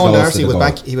 And Owen Darcy was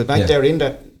back. He was back there in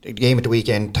that game at the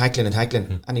weekend, tackling,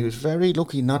 and he was very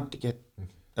lucky not to get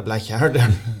a black card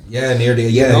there. Yeah, nearly.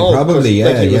 Yeah, probably.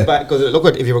 Because look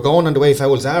at if you were going on the way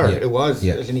fouls are, it was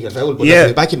a clinical foul. But he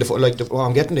was back in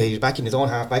I'm getting to. He's back in his own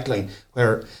half back line.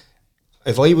 Where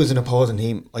if I was an opposing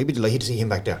team, I'd be delighted to see him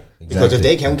back there. Because if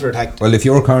they counter attacked. Well, if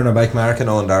you're cornerback marking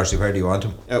on Darcy, where do you want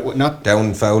him? Not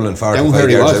down foul and 45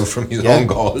 yards out from his own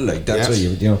goal. Like that's what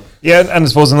you know. Yeah, and I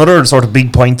suppose another sort of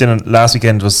big point in it last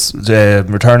weekend was the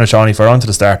return of Shawnee Farr onto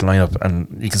the starting lineup, and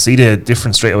you can see the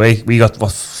difference straight away. We got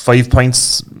 5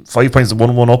 points,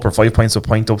 1-1 up, or 5 points a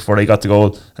point up before they got the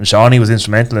goal, and Shawnee was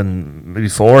instrumental in maybe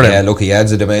 4. Yeah, look, he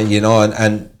adds a dimension, you know,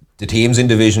 and the teams in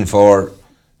Division 4,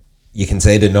 you can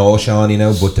say they know Shawnee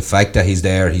now, but the fact that he's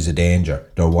there, he's a danger.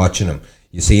 They're watching him.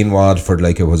 You see in Waterford,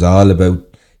 like it was all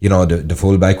about, you know, the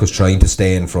fullback was trying to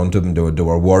stay in front of him. They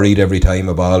were worried every time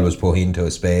a ball was put into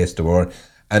a space.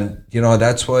 And, you know,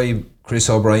 that's why Chris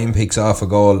O'Brien picks off a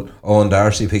goal, Owen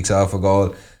Darcy picks off a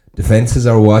goal. Defences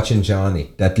are watching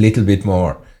Shawnee that little bit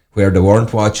more, where they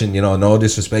weren't watching, you know, no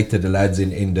disrespect to the lads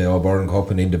in the O'Byrne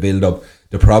Cup and in the build-up.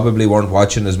 They probably weren't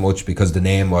watching as much because the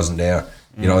name wasn't there.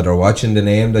 You know, they're watching the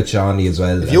name that Shawnee as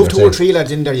well. If you have 2 or 3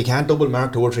 lads in there, you can't double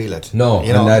mark 2 or 3 lads. No,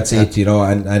 you know, and that's it, you know,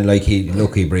 and like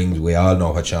he brings, we all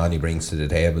know what Shawnee brings to the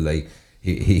table. Like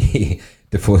he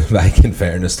the fullback, in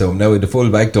fairness to him. Now the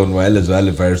fullback done well as well,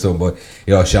 in fairness to him, but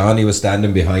you know, Shawnee was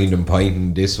standing behind him,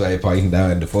 pointing this way, pointing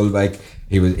down, and the fullback,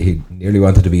 he nearly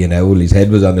wanted to be an owl. His head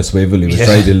was on a swivel. He was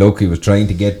trying to look. He was trying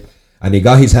to get, and he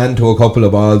got his hand to a couple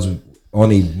of balls.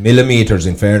 Only millimetres,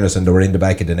 in fairness, and they were in the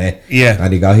back of the net. Yeah,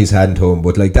 and he got his hand to him.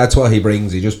 But like that's what he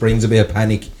brings. He just brings a bit of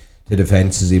panic to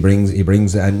defences. He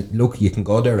brings, and look, you can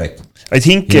go direct. I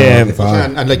think, you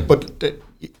can, and like, but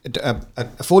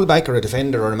a full back or a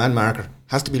defender or a man marker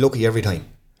has to be lucky every time.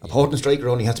 A potent striker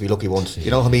only has to be lucky once. You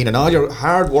know what I mean? And all your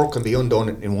hard work can be undone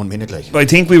in 1 minute. Like, I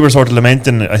think we were sort of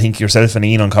lamenting, I think yourself and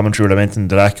Ian on commentary were lamenting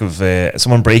the lack of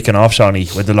someone breaking off Shawnee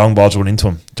when the long balls run into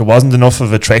him. There wasn't enough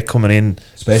of a threat coming in,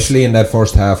 especially in that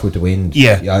first half with the wind.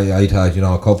 Yeah, I thought, you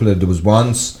know, there was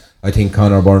once I think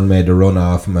Conor Byrne made a run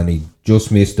off him and he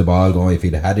just missed the ball going. If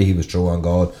he'd had it, he was through on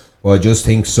goal. Well, I just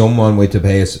think someone with the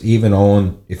pace, even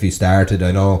Owen, if he started,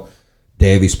 I know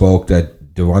Davey spoke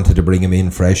that they wanted to bring him in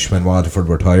fresh when Waterford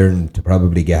were tired to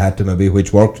probably get at him a bit,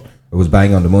 which worked. It was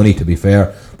bang on the money, to be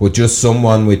fair. But just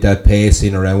someone with that pace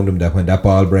in around him that when that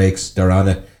ball breaks, they're on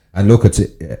it. And look,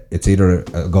 it's either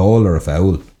a goal or a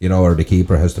foul, you know, or the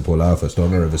keeper has to pull off a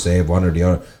stunner of a save, one or the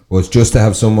other. But it's just to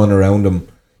have someone around him,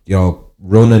 you know,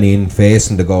 running in,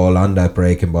 facing the goal on that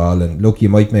breaking ball. And look, you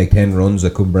might make 10 runs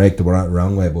that could break the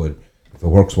wrong way, but if it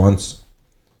works once,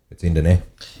 it's in the net.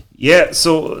 Yeah,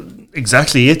 so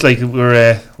exactly it. Like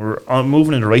we're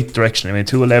moving in the right direction. I mean,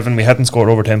 2-11. We hadn't scored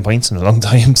over 10 points in a long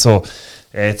time, so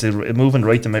it's a move in the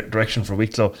right direction for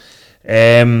Wicklow.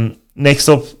 Next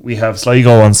up, we have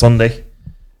Sligo on Sunday,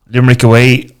 Limerick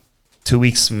away. 2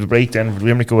 weeks of a break, then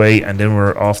Limerick away, and then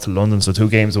we're off to London. So 2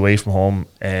 games away from home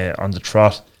on the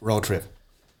trot. Road trip.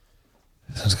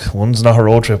 One's not a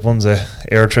road trip, one's a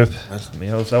air trip.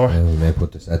 Mayflower. Yeah, we may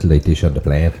put the satellite dish on the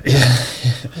plane.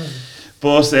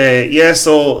 But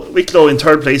so Wicklow in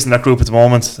 3rd place in that group at the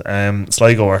moment.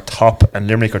 Sligo are top and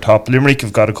Limerick are top. Limerick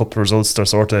have got a couple of results.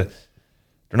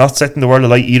 They're not setting the world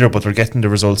alight either, but they're getting the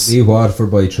results. See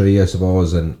Watford by 3, I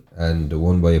suppose, and the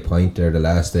one by a point there the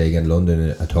last day against London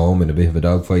at home in a bit of a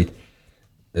dogfight.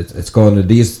 It's going to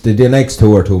the next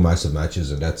 2 are 2 massive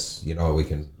matches, and that's, you know, we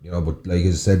can, you know, but like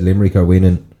I said, Limerick are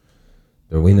winning.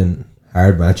 They're winning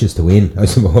hard matches to win, I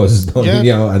suppose, you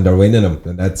know, and they're winning them,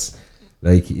 and that's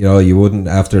like, you know, you wouldn't,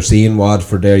 after seeing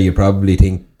Watford there, you probably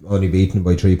think only beaten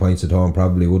by 3 points at home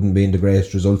probably wouldn't be the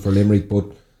greatest result for Limerick, but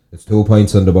it's 2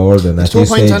 points on the board, and at this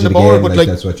stage of the game, like,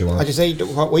 that's what you want. Like I say,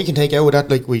 what we can take out of that,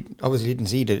 like, we obviously didn't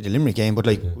see the Limerick game, but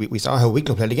like we saw how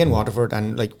Wicklow played against Waterford,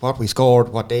 and like what we scored,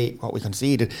 what we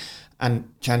conceded, and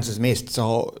chances missed.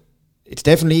 So it's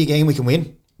definitely a game we can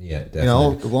win. Yeah, definitely. You know,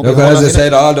 look, as I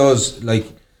said, all those, like,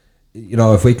 you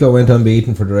know, if Wicklow went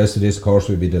unbeaten for the rest of this course,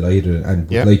 we'd be delighted. And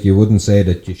like, you wouldn't say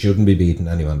that you shouldn't be beating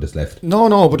anyone that's left.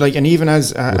 No, but like, and even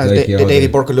as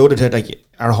David Burke alluded to, like,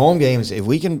 our home games, if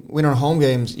we can win our home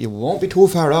games, you won't be too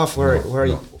far off where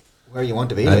you want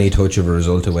to be. Any touch of a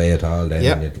result away at all,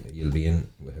 then you'll be in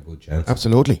with a good chance.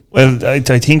 Absolutely. Well, I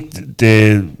think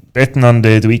the betting on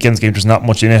the weekend's game, there's not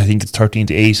much in it. I think it's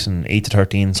 13-8 and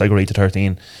 8-13, Sligo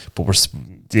 8-13. But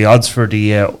the odds for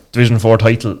the Division 4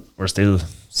 title were still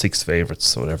 6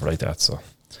 favourites or whatever like that. So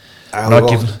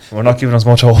we're not giving us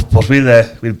much hope, but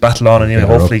we'll battle on anyway.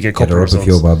 Hopefully get a couple of results. A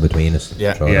few bob between us.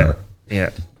 Yeah.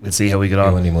 We'll see how we get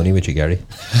on. Any money with you, Gary?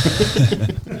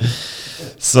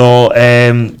 So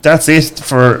that's it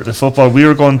for the football. We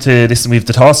were going to listen. We have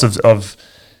the thoughts of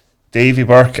Davy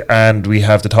Burke, and we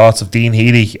have the thoughts of Dean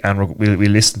Healy, and we'll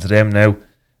listen to them now,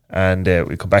 and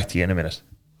we'll come back to you in a minute.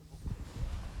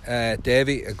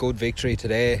 Davy, a good victory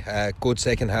today, good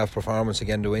second half performance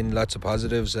again to win, lots of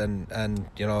positives, and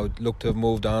you know, look to have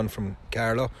moved on from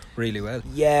Carlow really well.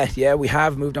 Yeah, we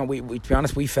have moved on. We to be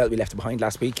honest, we felt we left it behind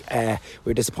last week. We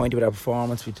were disappointed with our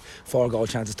performance. We had 4 goal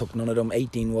chances, took none of them,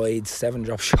 18 wide, 7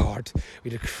 dropped short.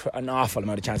 We had an awful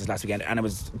amount of chances last weekend, and it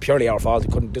was purely our fault.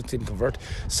 We didn't convert.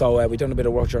 So we done a bit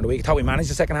of work during the week. I thought we managed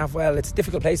the second half well. It's a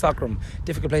difficult place, Ockram,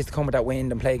 difficult place to come with that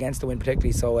wind and play against the wind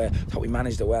particularly. So I thought we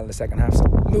managed it well in the second half. So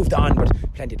moved on, but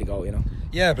plenty to go, you know.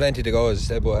 Yeah, plenty to go, as I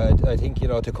said, but I think, you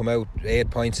know, to come out 8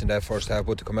 points in that first half,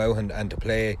 but to come out and to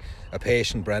play a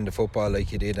patient brand of football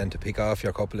like you did, and to pick off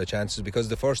your couple of chances, because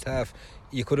the first half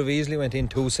you could have easily went in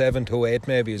 2-7, 2-8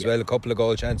 maybe as well, a couple of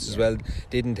goal chances as well,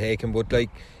 didn't take them, but like,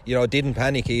 you know, didn't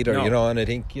panic either, you know, and I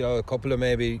think, you know, a couple of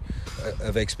maybe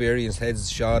of experienced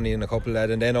heads, Shawnee and a couple of that,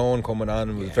 and then Owen coming on,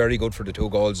 and was very good for the 2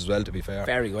 goals as well, to be fair.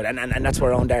 Very good, and that's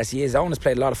where Owen Darcy is. Owen has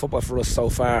played a lot of football for us so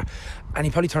far, and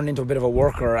he probably turned into a bit of a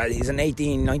worker. He's an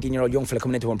 18, 19-year-old young fella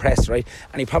coming in to impress, right?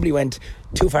 And he probably went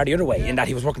too far the other way in that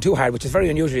he was working too hard, which is very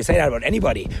unusual to say that about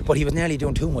anybody, but he was nearly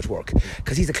doing too much work,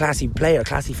 because he's a classy player,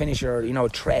 classy finisher, you know,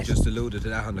 threat. Just alluded to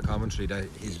that on the commentary, that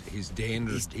he's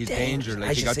dangerous. He's danger.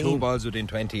 Like, he got 2 balls within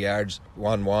 20 yards,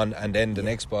 1-1, and then the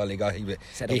next ball he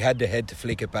had the head to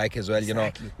flick it back as well.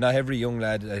 Exactly. You know, not every young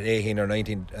lad at 18 or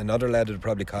 19, another lad had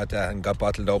probably caught that and got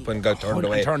bottled up and got turned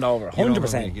away. Turned over,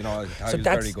 100%. You know, so was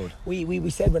very good. We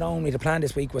said with Owen, the plan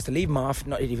this week was to leave him off.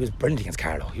 He was brilliant against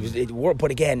Carlow. But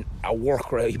again, a worker.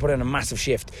 He put in a massive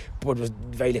shift, but was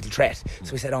very little threat.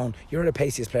 So we said, Owen, you're the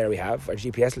paciest player we have. Our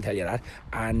GPS will tell you that.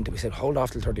 And we said, hold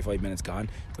off till 35 minutes gone.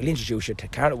 We'll introduce you to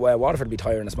Carlow. Waterford will be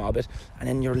tiring a small bit, and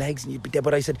then your legs. And you'd be there.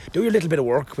 But I said, do your little bit of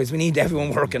work, because we need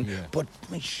everyone working. Yeah. But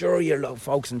make sure you're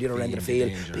folks on the other end of the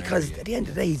field, because at the end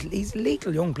of the day, he's a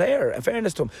lethal young player. In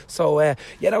fairness to him. So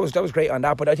that was great on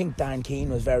that. But I think Dan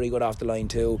Keane was very good off the line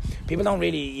too. People don't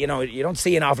really, you know, you don't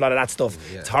see an awful lot of that stuff.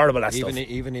 Yeah. It's horrible, that stuff.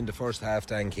 Even in the first half,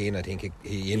 Dan Keane, I think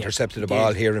he intercepted the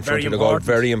ball here in front of the goal.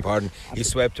 Very important. He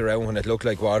swept around when it looked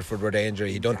like Waterford were danger.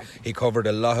 He covered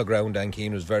a lot of ground Dan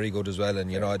Keane was very good as well,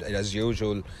 and as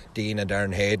usual, Dean and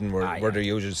Darren Hayden were their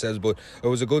usual selves. But it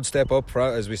was a good step up.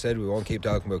 As we said, we won't keep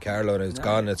talking about Carlow, and it's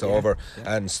gone, it's over.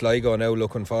 And Sligo now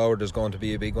looking forward is going to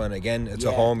be a big one again. It's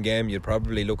a home game. You're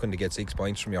probably looking to get 6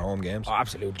 points from your home games. Oh,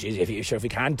 absolutely. Jeez, if we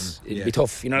can't, it'd be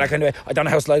tough. That kind of way. I don't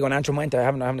know how Sligo and Antrim went. I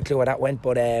haven't a clue how that went.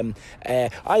 But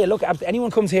look,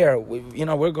 anyone comes here,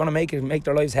 we're going to make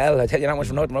their lives hell. I tell you that much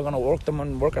for nothing. We're going to work them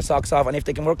and work our socks off, and if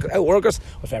they can outwork us,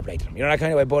 well, fair play to them. That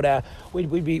kind of way. But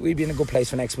we'd be in a good place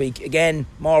for next week. Again,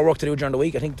 more work to do during the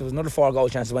week. I think there was another 4 goal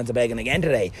chances went to Began again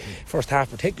today, first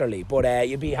half particularly. But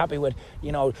you'd be happy with,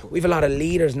 we've a lot of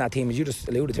leaders in that team, as you just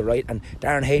alluded to, right? And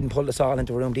Darren Hayden pulled us all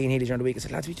into a room, Dean Healy during the week, and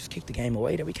said, lads, we just kicked the game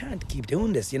away there. We can't keep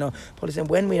doing this. Put us in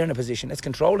when we're in a position. Let's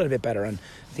control it a bit better. And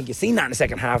I think you've seen that in the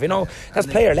second half. That's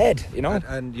player led.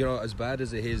 And as bad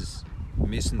as it is,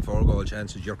 missing 4 goal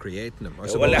chances, you're creating them. I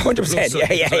suppose. Well,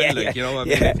 100%.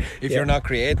 If you're not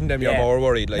creating them, you're more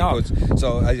worried.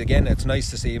 So again, it's nice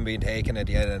to see him being taken at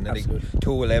the end. And I think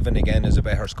 2-11 again is a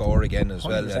better score again as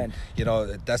 100%. well.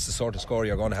 And that's the sort of score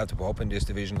you're going to have to put up in this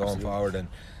division going forward. And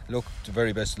look, the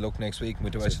very best of luck next week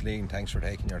with the West League. And thanks for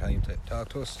taking your time to talk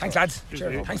to us. Thanks, lads.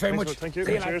 Sure. Thanks very much. Thank you.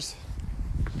 Cheers.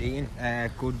 Dean,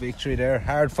 good victory there.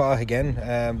 Hard fought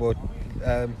again, but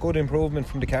good improvement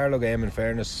from the Carlow game. In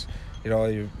fairness,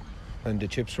 when the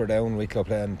chips were down, Wicklow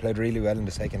played really well in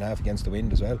the second half against the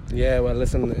wind as well. Yeah, well,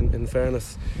 listen, in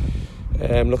fairness,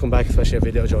 looking back, especially a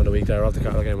video during the week there of the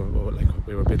Carlow game,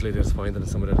 we were bitterly disappointed in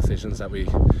some of the decisions that we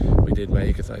did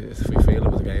make. If we feel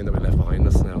it was a game that we left behind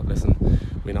us. Now, listen,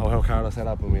 we know how Carlow set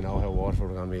up, and we know how Waterford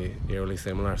were going to be eerily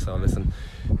similar. So listen,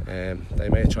 they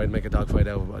may have tried to make a dogfight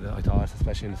out, but I thought,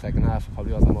 especially in the second half, it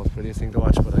probably wasn't the most prettiest thing to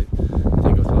watch. But I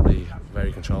think it was probably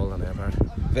very controlled on their part.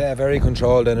 Yeah, very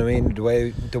controlled, and I mean the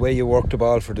way you worked the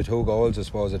ball for the 2 goals, I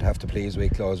suppose it'd have to please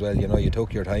Wicklow as well. You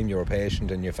took your time, you were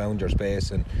patient, and you found your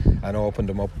space and opened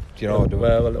them up.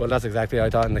 Well, that's exactly I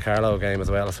thought in the Carlow game as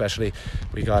well. Especially,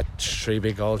 we got 3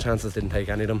 big goal chances, didn't take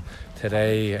any of them.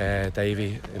 Today,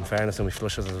 Davy, in fairness, and we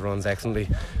flushes his runs excellently.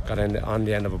 Got on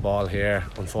the end of a ball here.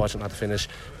 Unfortunate not to finish.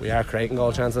 We are creating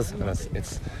goal chances, and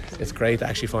it's great to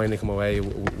actually finally come away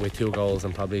with 2 goals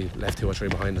and probably left 2 or 3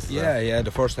 behind us. Yeah.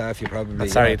 The first half you probably.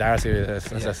 Sorry, Darcy,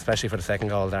 especially for the second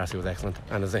goal, Darcy was excellent,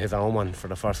 and his own one for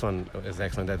the first one is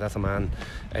excellent. That's a man,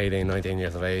 18, 19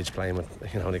 years of age, playing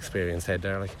with an experienced head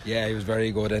there. Yeah, he was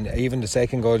very good, and even the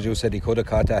second goal, you said he could have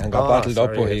caught that and got bottled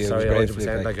up, but he was great.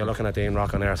 100%. You're looking at Dean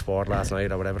Rock on Air Sport last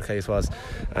night or whatever the case was,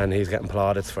 and he's getting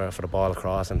plaudits for the ball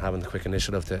across and having the quick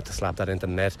initiative to slap that into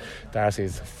the net.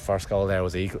 Darcy's first goal there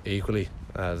was equally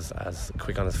as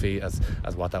quick on his feet as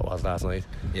what that was last night.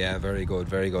 Yeah, very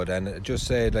good. And just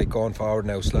say, going forward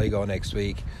now, Sligo next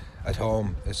week at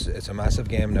home, it's a massive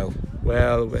game now.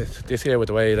 Well, this year with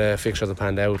the way the fixtures have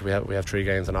panned out, we have 3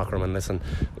 games in Ockram, and listen,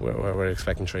 we're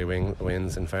expecting 3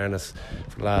 wins. In fairness,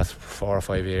 for the last 4 or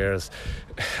 5 years,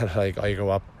 I grew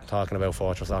up talking about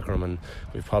Fortress Ockram, and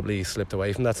we've probably slipped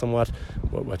away from that somewhat.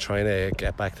 We're trying to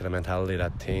get back to the mentality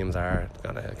that teams are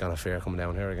gonna fear coming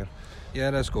down here again.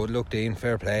 Yeah, that's good. Look, Dean,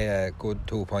 fair play. Good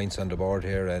 2 points on the board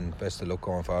here, and best of luck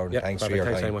going forward. Yeah, thanks for your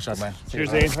time. Thanks very much.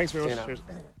 Cheers, Dean. Thanks very much. Cheers.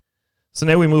 So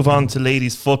now we move on to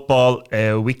ladies football.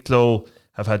 Wicklow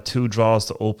have had 2 draws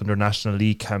to open their National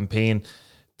League campaign.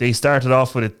 They started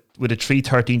off with a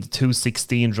 3-13 to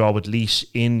 2-16 draw with Laois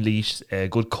in Laois. A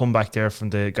good comeback there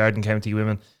from the Garden County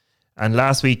women. And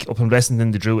last week up in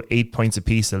Blessington, they drew 8 points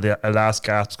apiece. A last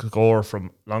gasp score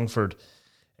from Longford,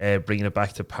 bringing it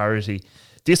back to parity.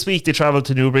 This week they travelled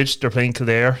to Newbridge. They're playing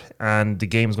Kildare, and the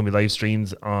game is going to be live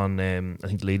streamed on I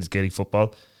think the ladies Gaelic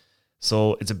football.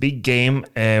 So it's a big game.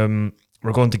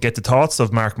 We're going to get the thoughts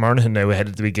of Mark Monaghan now ahead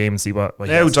of the big game and see what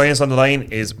now joining us on the line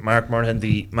is Mark Monaghan,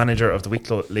 the manager of the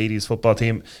Wicklow ladies football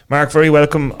team. Mark, very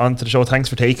welcome onto the show. Thanks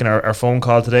for taking our phone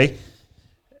call today.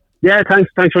 Yeah, thanks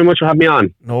very much for having me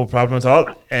on. No problem at all.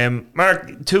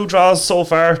 Mark, 2 draws so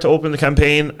far to open the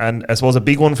campaign, and I suppose a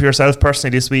big one for yourself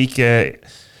personally this week.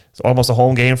 It's almost a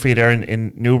home game for you there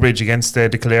in Newbridge against the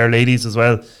Kildare ladies as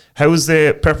well. How's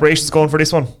the preparations going for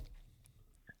this one?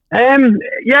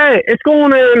 Yeah, it's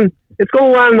going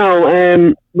well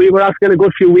now. We were asking a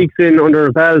good few weeks in under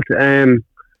our belt.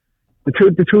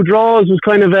 The two draws was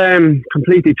kind of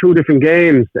completely 2 different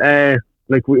games.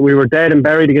 We were dead and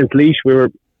buried against Laois. We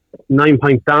were 9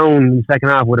 points down in the second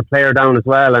half with a player down as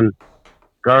well, and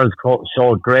girls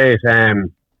showed great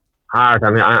heart.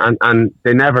 And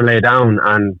they never lay down.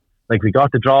 And we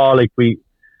got the draw.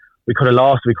 We could have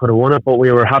lost, we could have won it, but we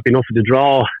were happy enough with the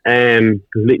draw because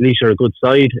Laois are a good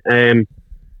side.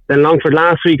 Then Longford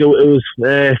last week, it was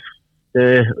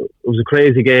a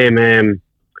crazy game. It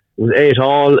was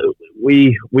 8-8.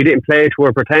 We didn't play to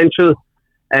our potential.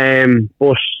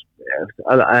 But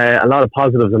a lot of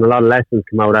positives and a lot of lessons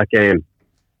come out of that game.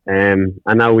 And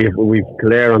now we've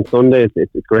Kildare on Sunday.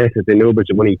 It's great that they knew, but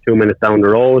you're only 2 minutes down the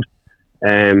road.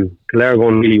 Kildare are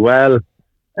going really well,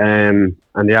 and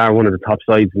they are one of the top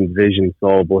sides in the division.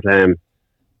 So, but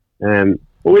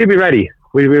we'll be ready.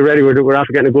 We'll be ready. We're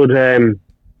after getting a good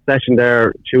session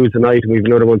there Tuesday night, and we've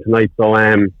another one tonight. So,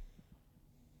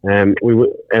 we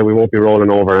won't be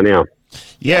rolling over anyhow.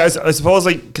 Yeah, I suppose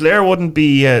like Kildare wouldn't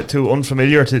be too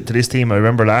unfamiliar to this team. I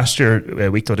remember last year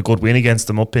Wicklow had a good win against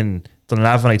them up in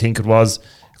Dunlavin, I think it was.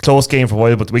 Close game for a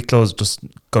while, but Wicklow just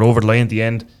got over the line at the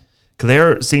end.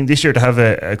 Kildare seem this year to have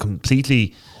a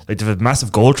completely, like, they have a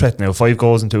massive goal threat now. 5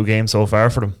 goals in 2 games so far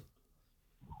for them.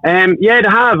 Yeah, they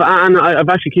have, and I've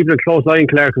actually keeping a close eye on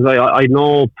Kildare because I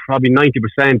know probably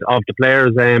 90% of the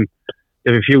players. They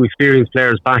have a few experienced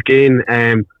players back in.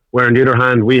 Where on the other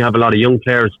hand, we have a lot of young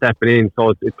players stepping in,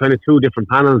 so it's kind of 2 different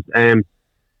panels.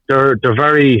 They're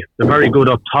very good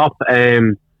up top.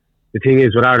 The thing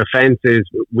is, with our defence, is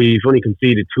we've only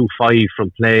conceded 2-5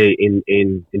 from play in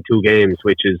 2 games,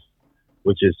 which is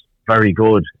very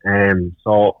good.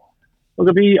 So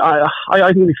it'll be, I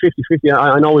think it'll be 50-50.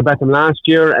 I know we bet them last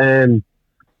year,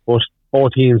 but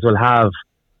both teams will have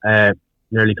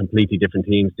nearly completely different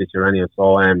teams this year anyway.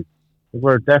 So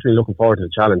we're definitely looking forward to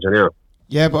the challenge anyway.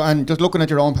 Yeah, and just looking at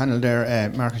your own panel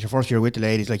there, Marcus, your first year with the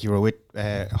ladies, like you were with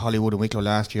Hollywood and Wicklow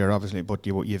last year, obviously, but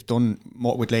you've done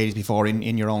more with ladies before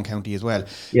in your own county as well.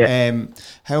 Yeah.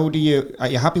 Are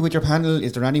you happy with your panel?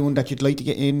 Is there anyone that you'd like to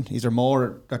get in? Is there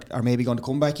more that are maybe going to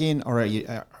come back in, or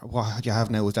what you have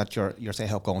now is that your say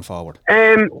help going forward?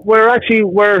 I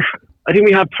think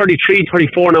we have 33,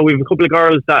 34 now. We have a couple of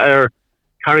girls that are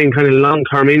carrying kind of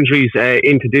long-term injuries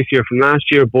into this year from last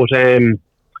year, but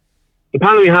the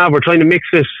panel we have, we're trying to mix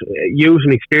this youth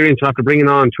and experience after bringing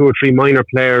on 2 or 3 minor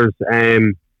players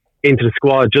into the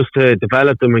squad just to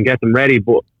develop them and get them ready.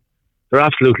 But they're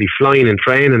absolutely flying in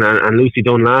training. And Lucy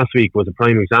Dunn last week was a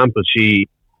prime example. She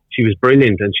was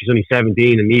brilliant, and she's only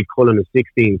 17, and Niamh Cullen is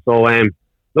 16. So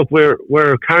look,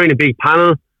 we're carrying a big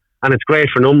panel, and it's great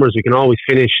for numbers. We can always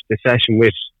finish the session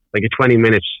with like a 20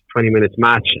 minutes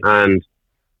match, and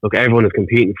look, everyone is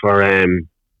competing for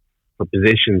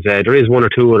positions. There is 1 or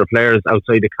 2 other players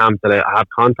outside the camp that I have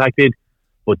contacted,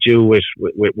 but due with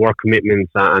work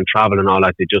commitments and travel and all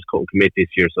that, they just couldn't commit this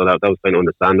year, so that was kind of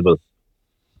understandable.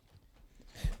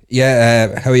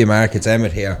 Yeah, how are you, Mark? It's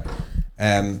Emmett here.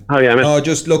 How are you, Emmett?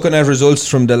 Just looking at results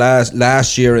from the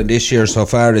last year and this year so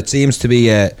far, it seems to be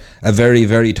a very,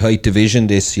 very tight division.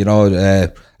 This,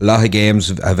 a lot of games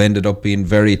have ended up being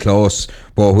very close,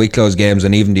 both Wicklow's games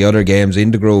and even the other games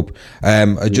in the group.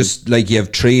 Just like you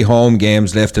have 3 home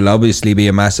games left, it'll obviously be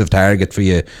a massive target for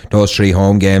you, those 3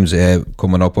 home games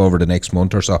coming up over the next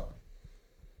month or so.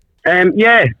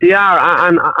 Yeah, they are,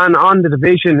 and on the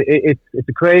division, it's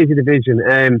a crazy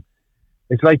division.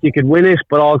 It's like you could win it,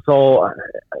 but also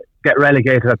get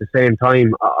relegated at the same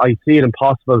time. I see it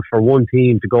impossible for one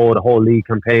team to go the whole league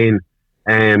campaign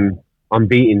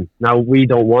unbeaten. Now, we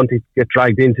don't want to get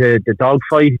dragged into the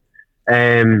dogfight,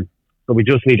 so we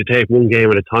just need to take one game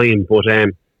at a time. But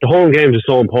the home games are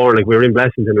so important. Like, we were in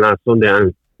Blessington last Sunday,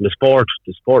 and the sport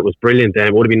was brilliant.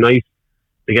 It would have been nice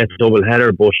to get the double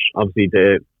header, but obviously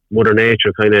the Mother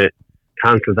Nature kind of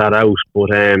cancelled that out.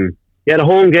 But yeah, the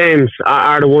home games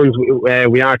are the ones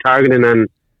we are targeting,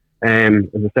 and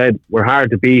as I said, we're hard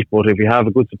to beat, but if we have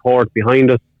a good support behind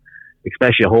us,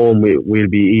 especially at home, we'll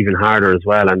be even harder as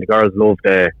well. And the girls love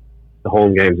the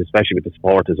home games, especially with the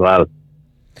support as well.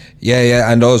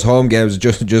 Yeah, and those home games,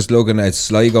 just looking at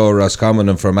Sligo, Roscommon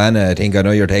and Fermanagh, I know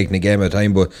you're taking a game at a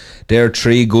time, but they're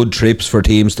 3 good trips for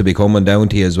teams to be coming down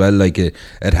to you as well. Like it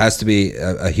has to be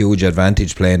a huge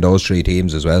advantage playing those 3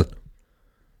 teams as well.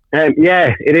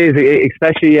 Yeah, it is,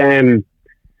 especially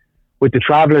with the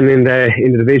travelling in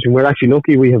the division. We're actually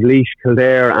lucky we have Laois,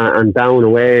 Kildare and Down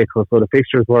away, so the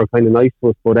fixtures were kind of nice for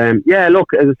us. But yeah,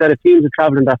 look, as I said, if teams are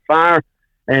travelling that far,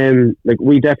 like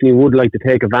we definitely would like to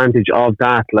take advantage of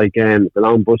that, like the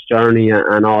long bus journey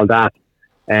and all that.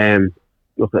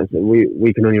 Look,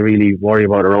 we can only really worry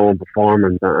about our own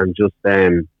performance and just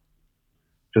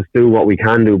do what we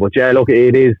can do. But yeah, look,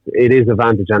 it is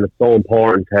advantage, and it's so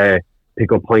important to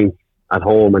pick up points at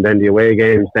home, and then the away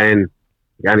games, then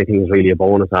anything is really a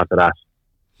bonus after that.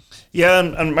 Yeah,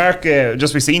 and Mark,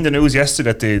 just we seen the news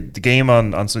yesterday that the game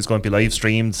on so it's going to be live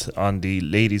streamed on the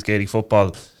ladies Gaelic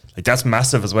football. Like, that's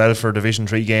massive as well for a Division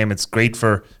 3 game. It's great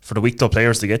for the Wicklow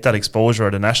players to get that exposure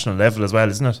at a national level as well,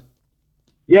 isn't it?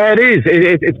 Yeah, it is.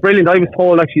 It's brilliant. I was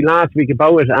told actually last week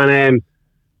about it, and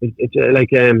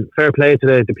it's fair play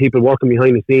to the people working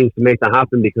behind the scenes to make that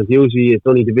happen, because usually it's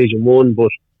only Division 1,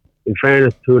 but in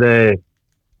fairness to the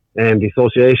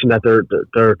association, that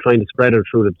they're trying to spread it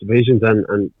through the divisions,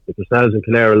 and themselves and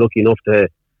Kildare are lucky enough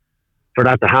for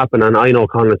that to happen. And I know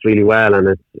Connacht really well,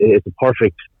 and it's a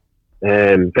perfect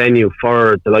venue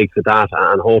for the likes of that,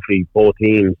 and hopefully both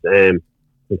teams can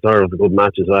serve a good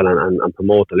match as well, and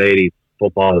promote the ladies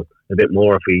football a bit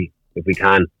more if we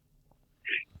can.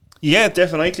 Yeah,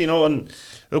 definitely. And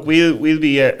look, we'll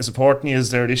be supporting you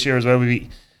there this year as well. We'll be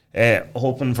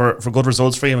hoping for good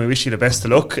results for you, and we wish you the best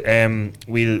of luck.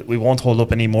 We won't hold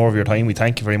up any more of your time. We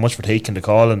thank you very much for taking the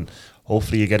call, and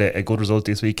hopefully you get a good result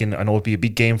this weekend. I know it'll be a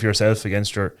big game for yourself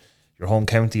against your home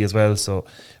county as well. So,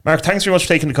 Mark, thanks very much for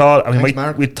taking the call.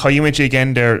 We'll tie you into you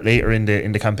again there later in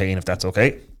the campaign, if that's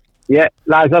okay. Yeah,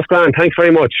 lads, that's grand. Thanks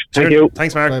very much. Sure. Thank you.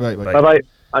 Thanks, Mark.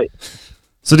 Bye.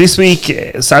 So this week,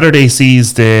 Saturday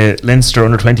sees the Leinster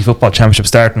Under-20 Football Championship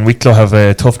start, and Wicklow have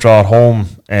a tough draw at home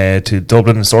to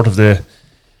Dublin, sort of the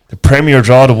premier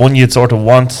draw, the one you'd sort of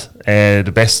want, one of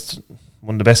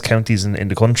the best counties in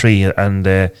the country, and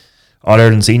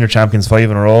All-Ireland Senior Champions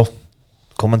 5 in a row,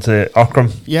 coming to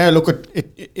Aughrim. Yeah, look,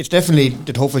 it's definitely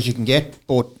the toughest you can get,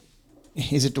 but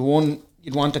is it the one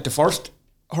you'd want at the first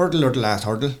hurdle or the last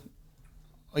hurdle?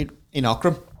 In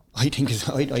Aughrim, I think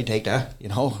I'd take that,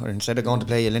 or instead of going to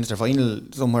play a Leinster final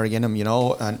somewhere again,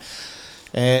 and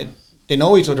they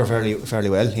know each other fairly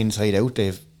well inside out.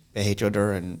 They've met each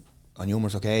other on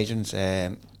numerous occasions,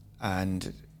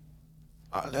 and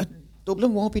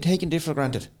Dublin won't be taking this for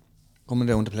granted, coming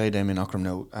down to play them in Aughrim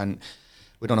now. And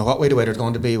we don't know what way the weather's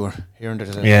going to be. We're hearing that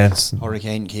there's a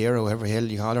Hurricane Ciara, or whatever hell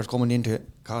you call it, coming in to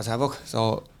cause havoc.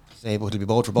 So it'll be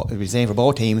the same for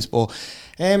both teams, but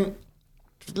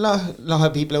a lot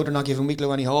of people out there not giving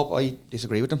Wicklow any hope. I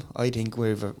disagree with them. I think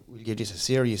we'll give this a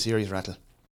serious rattle.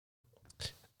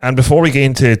 And before we get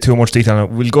into too much detail,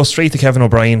 we'll go straight to Kevin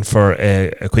O'Brien for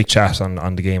a quick chat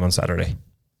on the game on Saturday.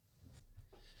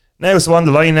 Now, so on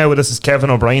the line now with us is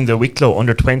Kevin O'Brien, the Wicklow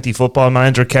Under-20 football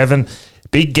manager. Kevin,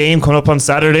 big game coming up on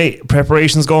Saturday.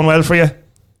 Preparations going well for you?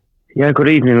 Yeah, good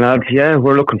evening, lads. Yeah,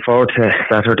 we're looking forward to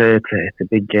Saturday. It's a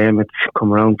big game. It's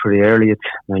come around pretty early. It's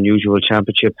an unusual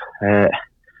championship, but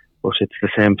it's the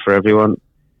same for everyone.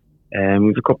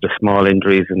 We've a couple of small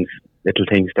injuries and little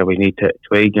things that we need to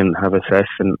twig and have assessed,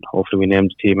 and hopefully we name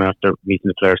the team after meeting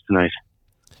the players tonight.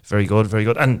 Very good, very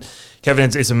good. And Kevin,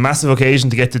 it's a massive occasion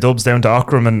to get the Dubs down to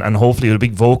Aughrim, and hopefully with a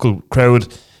big vocal crowd.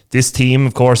 This team,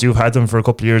 of course, you've had them for a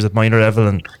couple of years at minor level,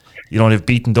 and they've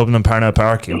beaten Dublin in Parnell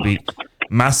Park. It'll be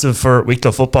massive for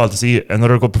Wicklow football to see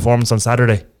another good performance on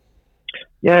Saturday.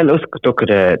 Yeah, look at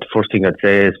the first thing I'd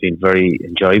say has been very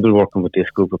enjoyable working with this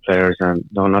group of players, and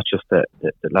not just the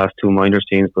last two minor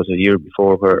teams, but a year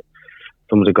before, where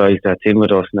some of the guys that's in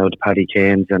with us now, the Paddy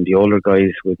Kanes and the older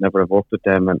guys, we'd never have worked with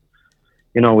them, and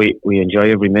we enjoy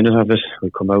every minute of it.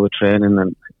 We come out with training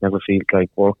and it never feels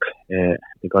like work. The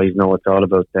guys know it's all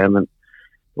about them, and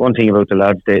one thing about the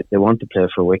lads, they want to play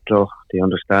for Wicklow. They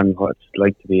understand what it's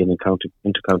like to be an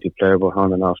inter-county player both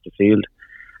on and off the field.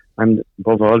 And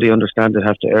above all, they understand they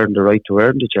have to earn the right to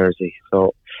wear the jersey.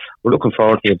 So we're looking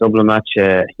forward to a Dublin match.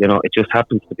 It just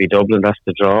happens to be Dublin. That's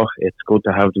the draw. It's good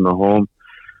to have them at home.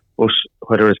 But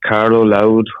whether it's Carlow,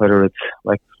 Louth, whether it's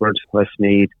Wexford,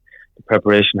 Westmeath, the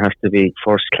preparation has to be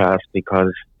first class,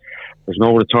 because there's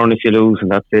no return if you lose, and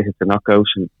that's it. It's a knockout,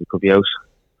 and you could be out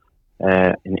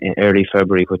in early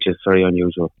February, which is very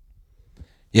unusual.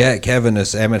 Yeah, Kevin,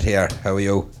 it's Emmett here. How are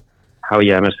you? How are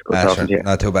you, Emmett? Good talking to you.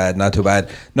 Not too bad.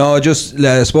 No, just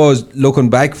I suppose looking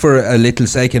back for a little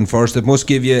second first, it must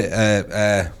give you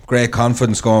great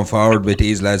confidence going forward with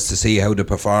these lads to see how they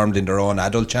performed in their own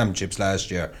adult championships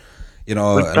last year.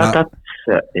 That's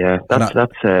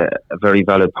a very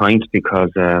valid point,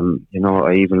 because I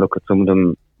even look at some of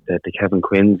them, the Kevin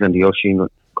Quinns and the Oisin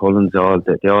Cullens,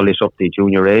 they all lit up the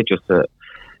junior age, just a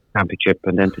championship,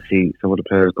 and then to see some of the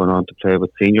players going on to play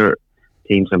with senior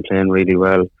teams and playing really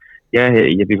well. Yeah,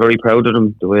 you'd be very proud of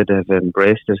them, the way they've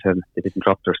embraced it, and they didn't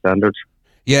drop their standards.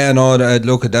 Yeah, no,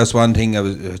 look, that's one thing I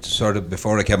was sort of,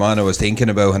 before I came on, I was thinking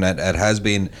about, and it has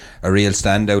been a real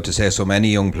standout to say so many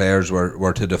young players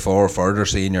were to the fore for their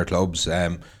senior clubs.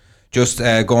 Going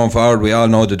forward, we all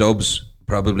know the Dubs,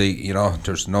 probably,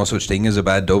 there's no such thing as a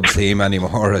bad Dubs team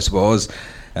anymore, I suppose,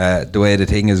 the way the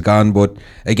thing has gone. But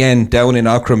again, down in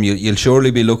Aughrim, you'll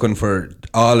surely be looking for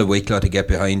all of Wicklow to get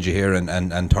behind you here and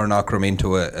turn Aughrim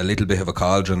into a little bit of a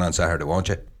cauldron on Saturday, won't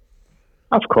you?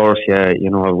 Of course, yeah.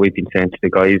 We've been saying to the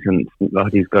guys, and a lot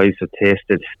of these guys have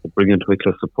tasted the brilliant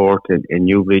Wicklow support in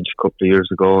Newbridge a couple of years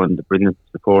ago, and the brilliant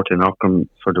support in Aughrim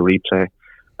for the replay.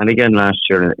 And again last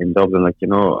year in Dublin,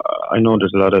 I know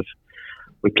there's a lot of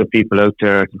Wicklow people out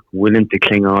there willing to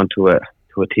cling on to a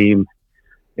team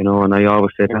You know, and I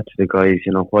always say that to the guys,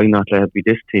 you know, why not let it be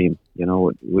this team? You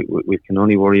know, we can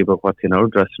only worry about what's in our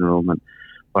dressing room and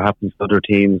what happens to other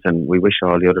teams, and we wish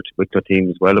all the other Wicklow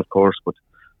teams well, of course, but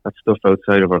that's stuff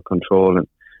outside of our control. And,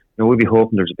 you know, we'll be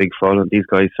hoping there's a big following. These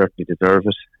guys certainly deserve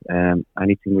it.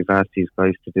 Anything we've asked these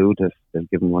guys to do, they've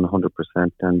given 100%.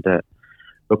 And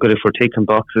look at if we're ticking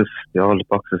boxes, all the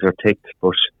boxes are ticked,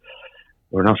 but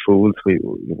we're not fools. We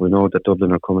know that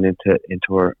Dublin are coming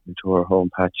into our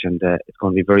home patch, and it's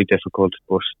going to be very difficult.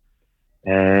 But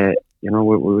you know,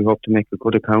 we hope to make a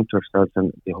good account of ourselves,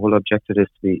 and the whole objective is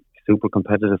to be super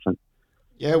competitive and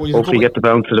hopefully get the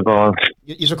bounce of the ball.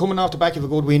 You're coming off the back of a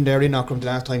good win there in Aughrim the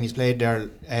last time he's played there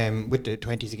with the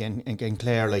 20s again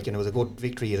Clare. Like, you know, it was a good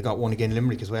victory. You got one again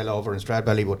Limerick as well over in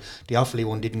Stradbally, but the Offaly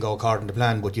one didn't go according to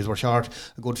plan. But you were short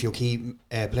a good few key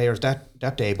players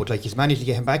that day. But like, he's managed to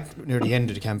get him back near the end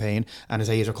of the campaign, and as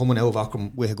I say, you're coming out of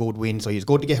Aughrim with a good win, so it's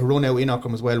good to get a run out in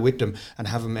Aughrim as well with them and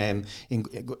have him in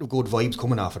good vibes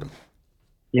coming off of them.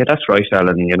 Yeah, that's right,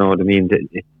 Alan. You know what I mean?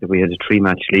 We had a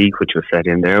 3-match league which was set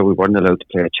in there. We weren't allowed to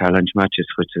play challenge matches,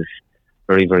 which is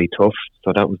very, very tough.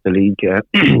 So that was the league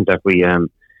that we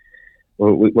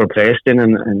were placed in,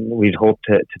 and we'd hoped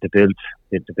to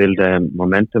build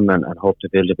momentum and hope to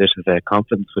build a bit of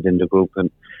confidence within the group. And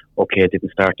okay, it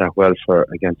didn't start that well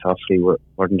against Offaly. We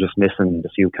weren't just missing a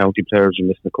few county players, we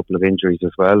missing a couple of injuries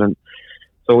as well. And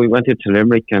so we went into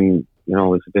Limerick, and you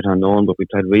know, it was a bit unknown, but we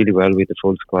played really well with the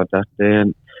full squad that day.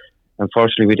 And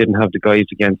unfortunately, we didn't have the guys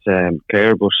against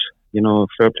Clare, but you know,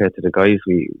 fair play to the guys.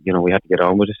 We had to get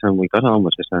on with it, and we got on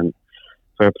with it. And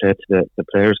fair play to the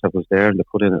players that was there, and they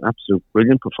put in an absolute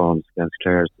brilliant performance against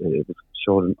Clare. It was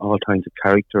showing all kinds of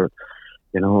character,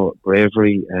 you know,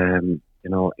 bravery, you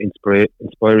know,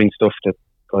 inspiring stuff that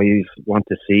guys want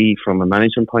to see from a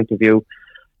management point of view.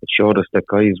 It showed us that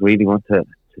guys really want to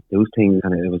do things,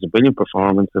 and it was a brilliant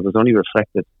performance. It was only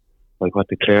reflected by what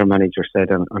the Clare manager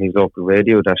said on his local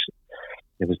radio, that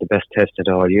it was the best tested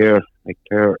all year. Like,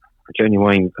 Clare are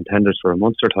genuine contenders for a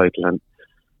Munster title, and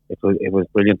it was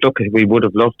brilliant. Look, we would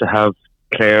have loved to have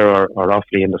Clare or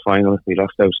Offaly in the final. We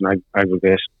lost out in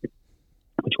aggregate,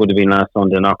 which would have been last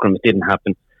Sunday in Aughrim. It didn't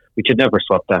happen. We should never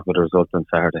swap that with a result on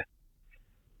Saturday.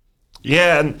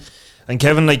 Yeah, and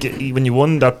Kevin, like, when you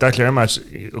won that Clare match,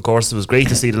 of course, it was great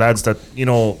to see the lads that, you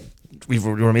know, we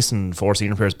were missing 4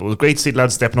 senior players, but it was great to see the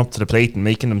lads stepping up to the plate and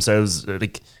making themselves,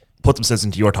 put themselves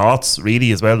into your thoughts,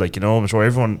 really, as well. Like, you know, I'm sure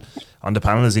everyone on the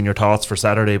panel is in your thoughts for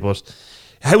Saturday, but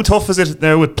how tough is it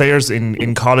now with players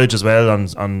in college as well,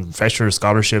 on fresher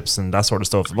scholarships and that sort of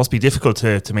stuff? It must be difficult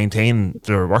to maintain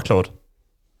their workload.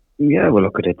 Yeah, well,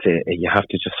 look at it. You have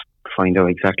to just find out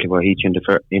exactly what each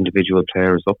individual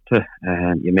player is up to,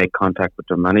 and you make contact with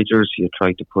their managers. You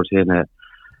try to put in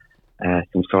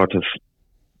some sort of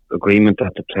agreement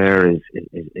that the player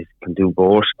can do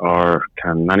both or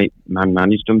can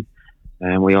manage them.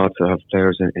 And we also have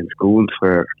players in schools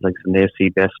where, like, the AC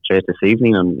Best played this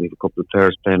evening, and we have a couple of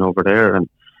players playing over there, and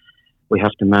we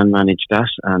have to manage that,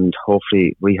 and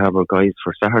hopefully we have our guys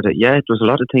for Saturday. Yeah, there's a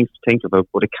lot of things to think about,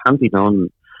 but it can be done.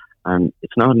 And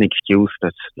it's not an excuse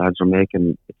that lads are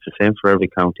making. It's the same for every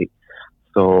county.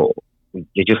 So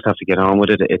you just have to get on with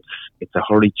it. It's a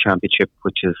hurried championship,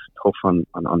 which is tough on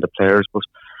the players. But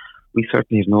we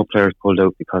certainly have no players pulled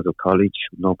out because of college,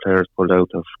 no players pulled out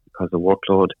because of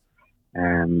workload.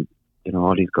 You know,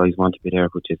 all these guys want to be there,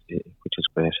 which is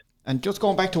great. And just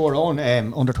going back to our own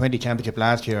under-20 championship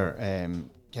last year,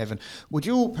 Kevin, would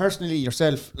you personally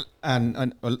yourself,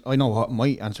 and I know what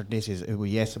my answer to this is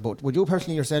yes, but would you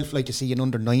personally yourself like to see an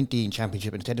under-19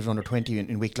 championship instead of an under-20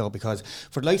 in Wicklow? Because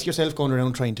for the likes of yourself going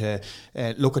around trying to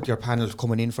look at your panel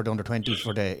coming in for the under-20s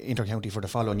for the inter-county for the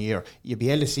following year, you'd be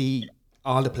able to see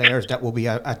all the players that will be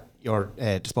at your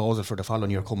disposal for the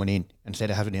following year coming in, instead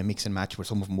of having a mix and match where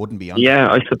some of them wouldn't be on. Yeah,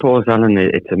 I suppose, Alan,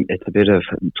 it's a bit of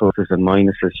pluses and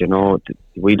minuses. You know,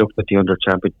 we looked at the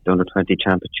under-20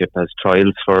 championship as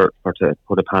trials for to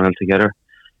put a panel together.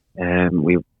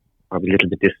 We were probably a little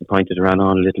bit disappointed it ran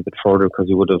on a little bit further because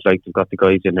we would have liked to have got the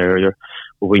guys in earlier.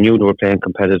 But we knew they were playing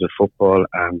competitive football,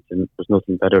 and there's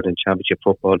nothing better than championship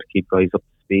football to keep guys up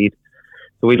to speed.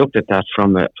 So we looked at that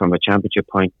from a championship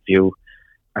point of view.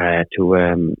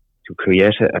 To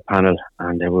create a panel,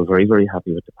 and we're very, very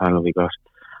happy with the panel we got.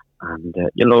 And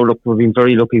you know, look, we've been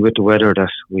very lucky with the weather that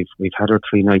we've had our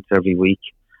 3 nights every week,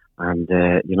 and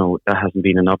you know, that hasn't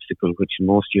been an obstacle, which in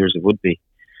most years it would be.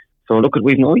 So look,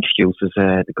 we've no excuses.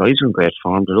 The guys are in great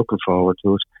form. They're looking forward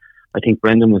to it. I think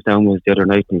Brendan was down with us the other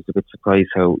night, and he was a bit surprised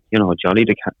how, you know, jolly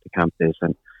the camp is,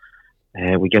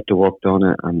 and we get the work done,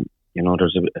 and you know,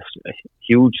 there's a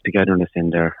huge togetherness in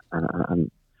there,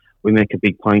 and we make a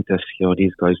big point that, you know,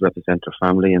 these guys represent their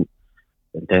family, and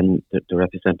then they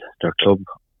represent their club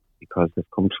because they've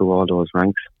come through all those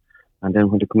ranks. And then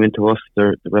when they come into us,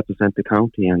 they represent the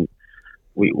county, and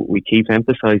we keep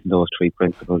emphasising those three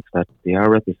principles, that they are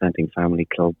representing family,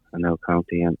 club, and now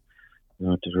county, and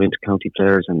they're inter-county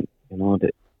players, and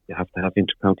that you have to have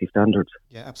inter-county standards.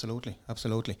 Yeah, absolutely.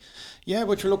 Yeah,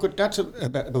 but look, that's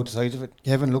about the size of it.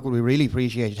 Kevin, look, we really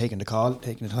appreciate you taking the call,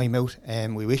 taking the time out.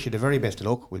 We wish you the very best of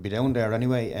luck. We'll be down there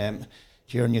anyway,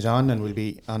 cheering you on, and we'll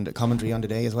be on the commentary on the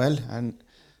day as well. And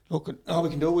look, all we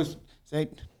can do is say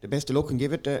the best of luck and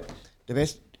give it the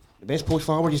best push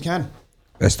forward you can.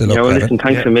 Best of luck, Kevin. Listen,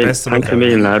 thanks a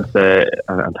million, lads,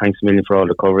 and thanks a million for all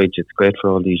the coverage. It's great for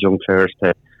all these young players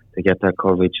to get that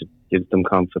coverage. It gives them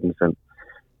confidence, and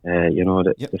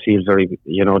they feel very,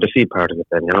 they feel part of it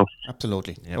then,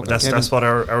 Absolutely. Yeah, look, that's what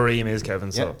our aim is,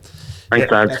 Kevin. So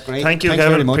thanks, lads. Thank you, Thanks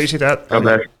Kevin. very much. Appreciate that. God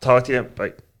bless. Talk to you.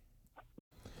 Bye.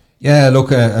 Yeah,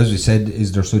 look, as we said,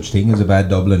 is there such thing as a bad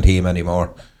Dublin team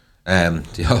anymore?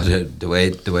 The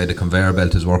way the conveyor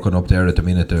belt is working up there at the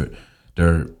minute,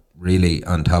 they're really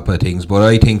on top of things. But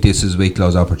I think this is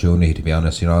Wicklow's opportunity, to be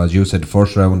honest. As you said,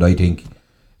 first round, I think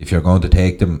if you're going to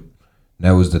take them,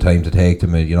 now is the time to take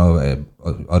them.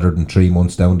 Other than 3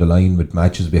 months down the line with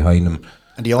matches behind them,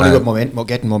 and the only good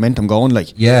getting momentum going,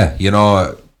 like. Yeah,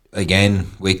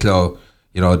 again, Wicklow.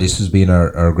 This has been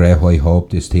our great high hope.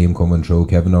 This team coming through.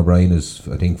 Kevin O'Brien is,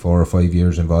 I think, 4 or 5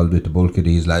 years involved with the bulk of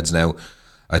these lads now.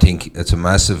 I think it's a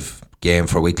massive game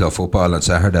for Wicklow football on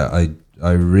Saturday.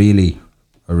 I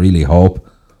really hope.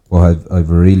 Well, I've a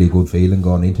really good feeling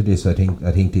going into this. I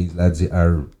think these lads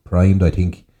are primed. I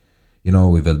think,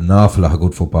 we've an awful lot of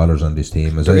good footballers on this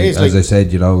team. As I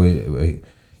said,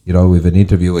 we've an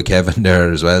interview with Kevin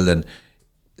there as well, and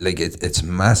it's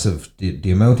massive.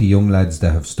 The amount of young lads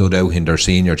that have stood out in their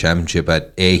senior championship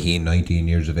at 18, 19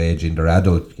 years of age in their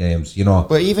adult games,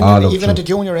 But even at the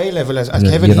junior A level, as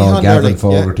Kevin Hehan there, Gavin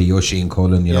Fogarty, Oisin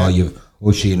Cullen, you've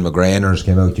Oisin McGrainers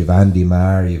came out, you've Andy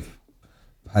Marr, you've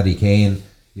Paddy Kane.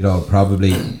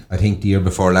 Probably, I think the year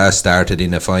before last started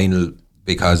in a final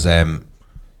because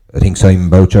I think Simon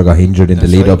Boucher got injured in the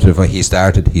lead up to the fight. He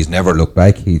started. He's never looked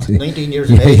back. He's 19 years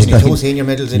of age, and 2 senior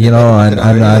medals.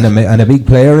 And a big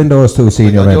player in those 2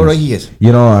 senior medals. Right, he is.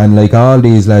 And like all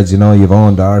these lads, you've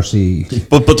Owen Darcy.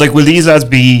 But will these lads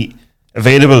be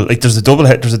available? Like there's a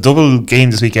double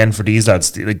game this weekend for these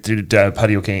lads. Like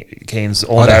Paddy O'Kane's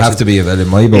own. They have to be available in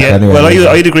my book anyway. Well,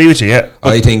 I'd agree with you. Yeah,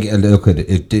 I think look at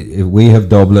if we have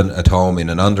Dublin at home in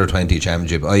an under 20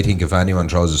 championship, I think if anyone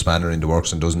throws a spanner in the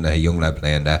works and doesn't have a young lad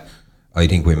playing that, I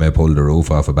think we may pull the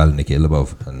roof off of Ballinackill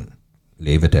above and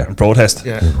leave it there and protest.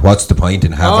 Yeah. What's the point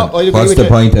in having? What's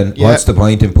the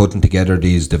point in putting together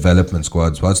these development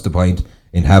squads? What's the point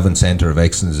in having centre of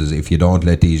excellences if you don't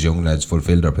let these young lads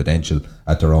fulfil their potential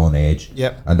at their own age?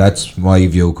 Yep. And that's my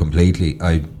view completely.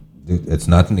 It's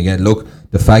nothing again. Look,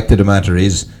 the fact of the matter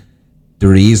is, the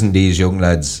reason these young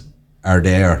lads are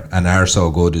there and are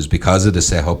so good is because of the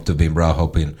setup they've been brought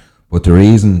up in. But the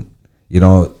reason,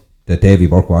 that Davy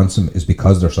Burke wants them is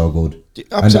because they're so good.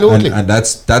 Absolutely. And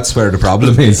that's where the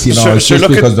problem is, it's just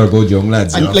because they're good young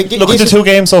lads. Look at the 2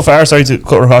 games so far. Sorry to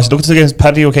cut across. Look at the 2 games.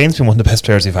 Paddy O'Kane's been one of the best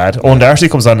players they've had. Owen Darcy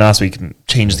comes on last week and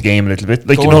changed the game a little bit.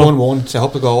 1-1, set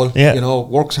up a goal. Yeah.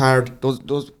 Works hard.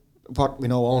 Does what we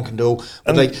know Owen can do.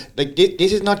 But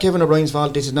this is not Kevin O'Brien's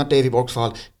fault. This is not Davy Burke's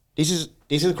fault. This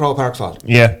is Crow Park's fault.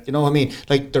 Yeah. You know what I mean?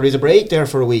 Like there is a break there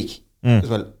for a week as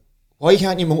well. Why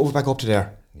can't you move it back up to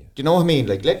there? Do you know what I mean?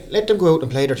 Like let them go out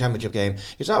and play their championship game.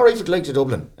 It's all right for the likes of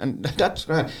Dublin, and that's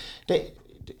grand.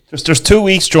 There's 2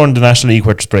 weeks during the National League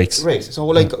where it breaks. Right. So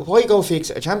why go fix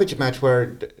a championship match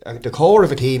where the core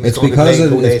of a team is It's going because to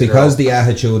be it's because the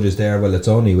attitude is there. Well, it's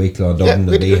only Wicklow and Dublin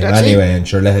that beat him anyway, and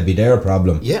sure, it'll be their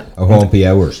problem. Yeah. It won't be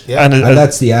ours. Yeah. And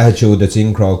that's the attitude that's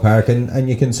in Croke Park, and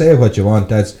you can say what you want.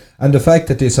 And the fact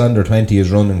that this under 20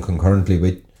 is running concurrently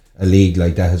with a league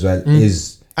like that as well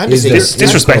is. And it's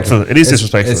disrespectful. It is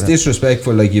disrespectful. It's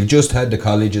disrespectful. Like you've just had the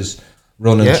colleges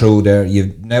running through there.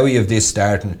 Now you've this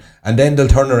starting, and then they'll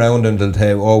turn around and they'll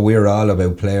tell, "Oh, we're all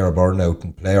about player burnout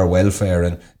and player welfare,"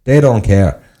 and they don't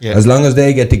care. Yeah. As long as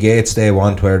they get the gates they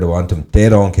want where they want them, they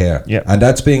don't care. Yeah. And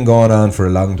that's been going on for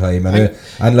a long time.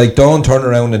 And like, don't turn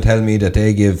around and tell me that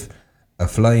they give a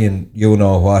flying you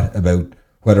know what about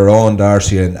whether Owen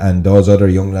Darcy and those other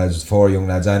young lads, 4 young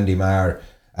lads, Andy Marr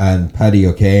and Paddy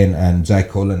O'Kane and Zach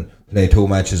Cullen, play 2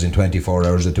 matches in 24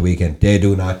 hours at the weekend. They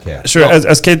do not care. Sure,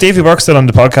 as Davy Burke said on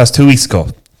the podcast 2 weeks ago,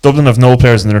 Dublin have no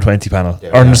players in their 20 panel,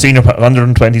 or in the senior under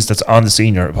 20s that's on the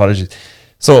senior. Apologies.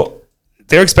 So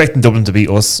they're expecting Dublin to beat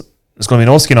us. There's going to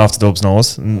be no skin off the Dubs'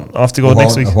 nose, and off to go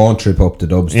next week. I won't trip up the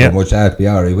Dubs too much. That'd be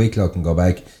alright. Wicklow can go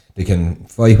back. They can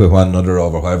fight with one another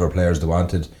over whatever players they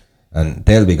wanted, and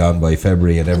they'll be gone by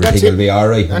February, and everything will be all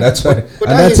right. And that's but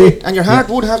that's it. And your heart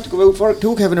would have to go out for it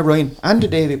to Kevin O'Brien and to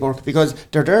Davy Burke, because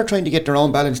they're there trying to get their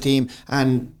own balanced team,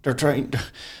 and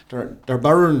they're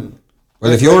borrowing.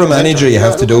 Well, if you're a manager, you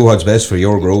have to do what's best for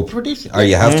your group, or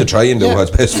you have to try and do what's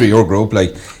best for your group,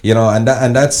 like, you know, and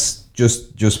that's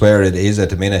just where it is at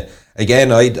the minute.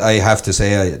 Again, I have to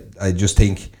say, I just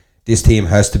think this team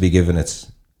had to be given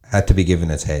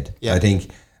its head. Yeah. I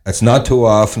think it's not too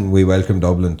often we welcome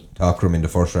Dublin to Aughrim in the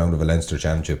first round of a Leinster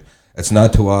Championship. It's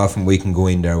not too often we can go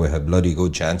in there with a bloody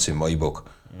good chance, in my book,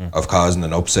 of causing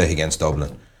an upset against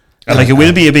Dublin. And like, it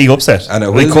will be a big upset. And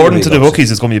according to the bookies,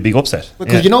 it's going to be a big upset.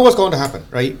 Because you know what's going to happen,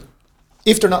 right?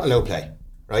 If they're not allowed to play,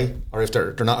 right? Or if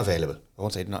they're not available. I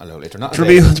won't say they're not allowed. If they're not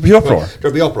available, there'll be uproar.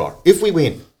 There'll be uproar. If we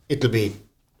win, it'll be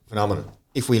phenomenal.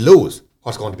 If we lose,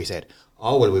 what's going to be said?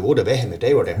 Oh, well, we would have bet him if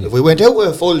they were there. If we went out with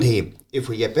a full team, if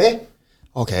we get bet,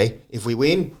 okay. If we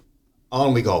win,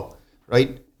 on we go,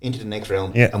 right? Into the next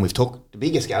round. Yeah. And we've took the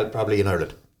biggest scalp probably in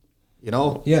Ireland. You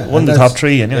know? Yeah, won the top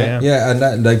three anyway. Yeah, and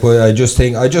that, like, but I just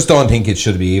don't think it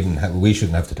should be even. We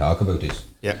shouldn't have to talk about this.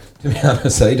 Yeah. To be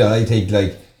honest, I think,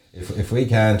 like, if we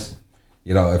can't,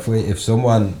 you know, if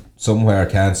someone somewhere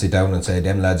can't sit down and say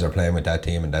them lads are playing with that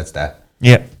team and that's that.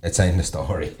 Yeah. It's ain't the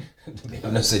story. To be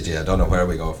honest with you, I don't know where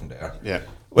we go from there. Yeah.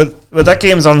 Well, that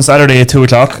game's on Saturday at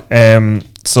 2:00.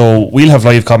 So we'll have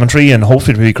live commentary and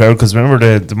hopefully it'll be a crowd, because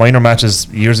remember the minor matches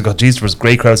years ago, geez, there was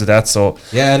great crowds at that. So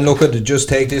yeah, and look, just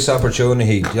take this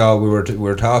opportunity. Yeah, we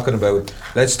were talking about,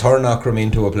 let's turn Aughrim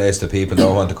into a place that people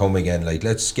don't want to come again. Like,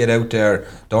 let's get out there.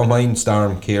 Don't mind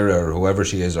Storm Kira or whoever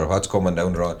she is or what's coming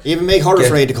down the road. Even make her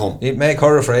afraid to come. Make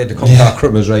her afraid to come to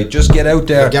Aughrim is right. Just get out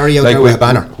there. Gary out there with a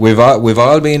banner. We've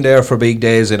all been there for big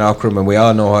days in Aughrim, and we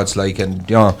all know what it's like. And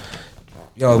you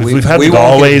know, we've had the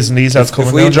Galways and these lads coming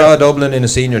If we down draw there. Dublin in a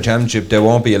senior championship, they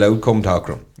won't be allowed to come to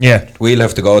Aughrim. Yeah. We'll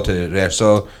have to go to there.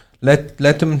 So let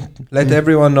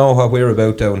everyone know what we're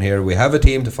about down here. We have a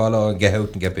team to follow, and get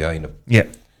out and get behind them. Yeah.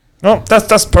 No,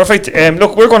 that's perfect.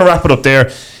 Look, we're going to wrap it up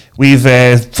there. We've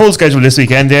full schedule this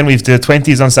weekend. Then we've the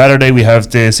 20s on Saturday. We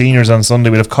have the seniors on Sunday.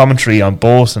 We'll have commentary on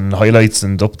both and highlights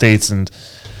and updates and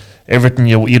everything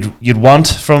you'd want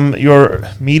from your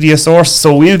media source.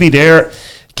 So we'll be there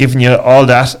giving you all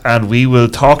that, and we will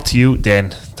talk to you then.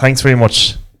 Thanks very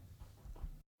much.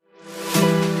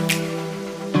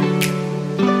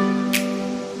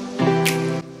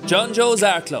 John Joe's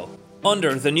Arklow,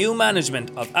 under the new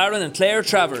management of Aaron and Claire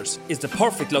Travers, is the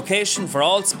perfect location for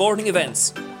all sporting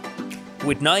events.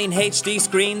 With 9 HD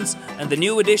screens and the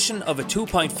new addition of a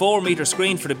 2.4 metre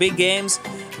screen for the big games,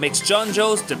 makes John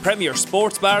Joe's the premier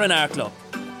sports bar in Arklow.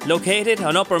 Located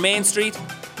on Upper Main Street,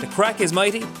 the crack is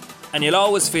mighty, and you'll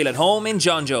always feel at home in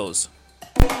John Joe's.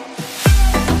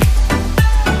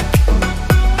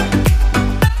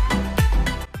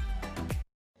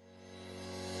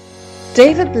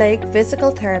 David Blake,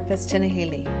 physical therapist,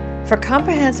 Tinahely, for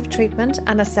comprehensive treatment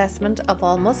and assessment of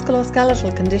all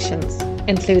musculoskeletal conditions,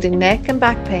 including neck and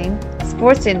back pain,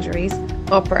 sports injuries,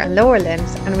 upper and lower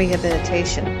limbs, and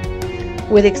rehabilitation.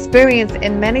 With experience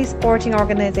in many sporting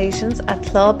organisations at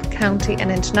club, county and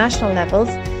international levels,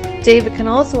 David can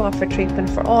also offer treatment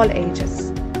for all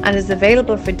ages and is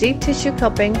available for deep tissue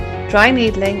cupping, dry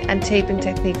needling and taping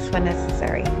techniques when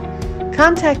necessary.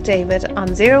 Contact David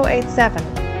on 087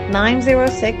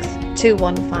 906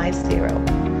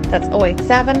 2150. That's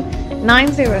 087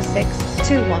 906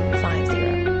 2150.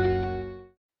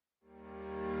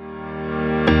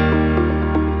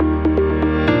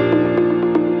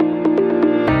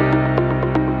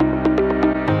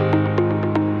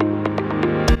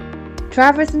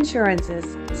 Travers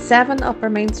Insurances, 7 Upper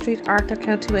Main Street, Arklow,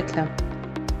 County Wicklow,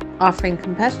 offering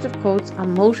competitive quotes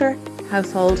on motor,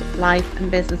 household, life and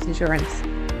business insurance.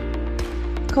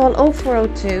 Call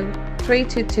 0402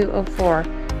 32204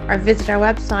 or visit our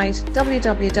website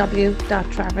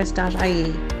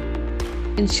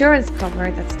www.travers.ie. Insurance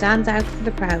cover that stands out from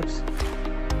the crowd.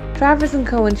 Travers &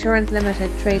 Co Insurance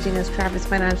Limited, trading as Travers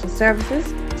Financial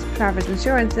Services, Travers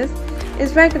Insurances,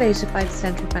 is regulated by the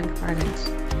Central Bank of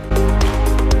Ireland.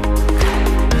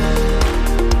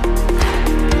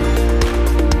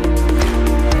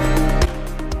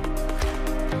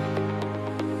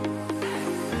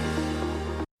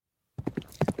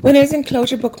 Winners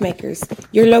Enclosure Bookmakers,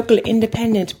 your local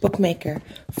independent bookmaker.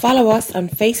 Follow us on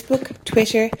Facebook,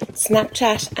 Twitter,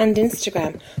 Snapchat and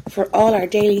Instagram for all our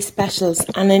daily specials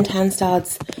and enhanced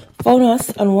odds. Phone us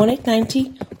on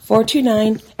 1890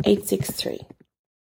 429 863.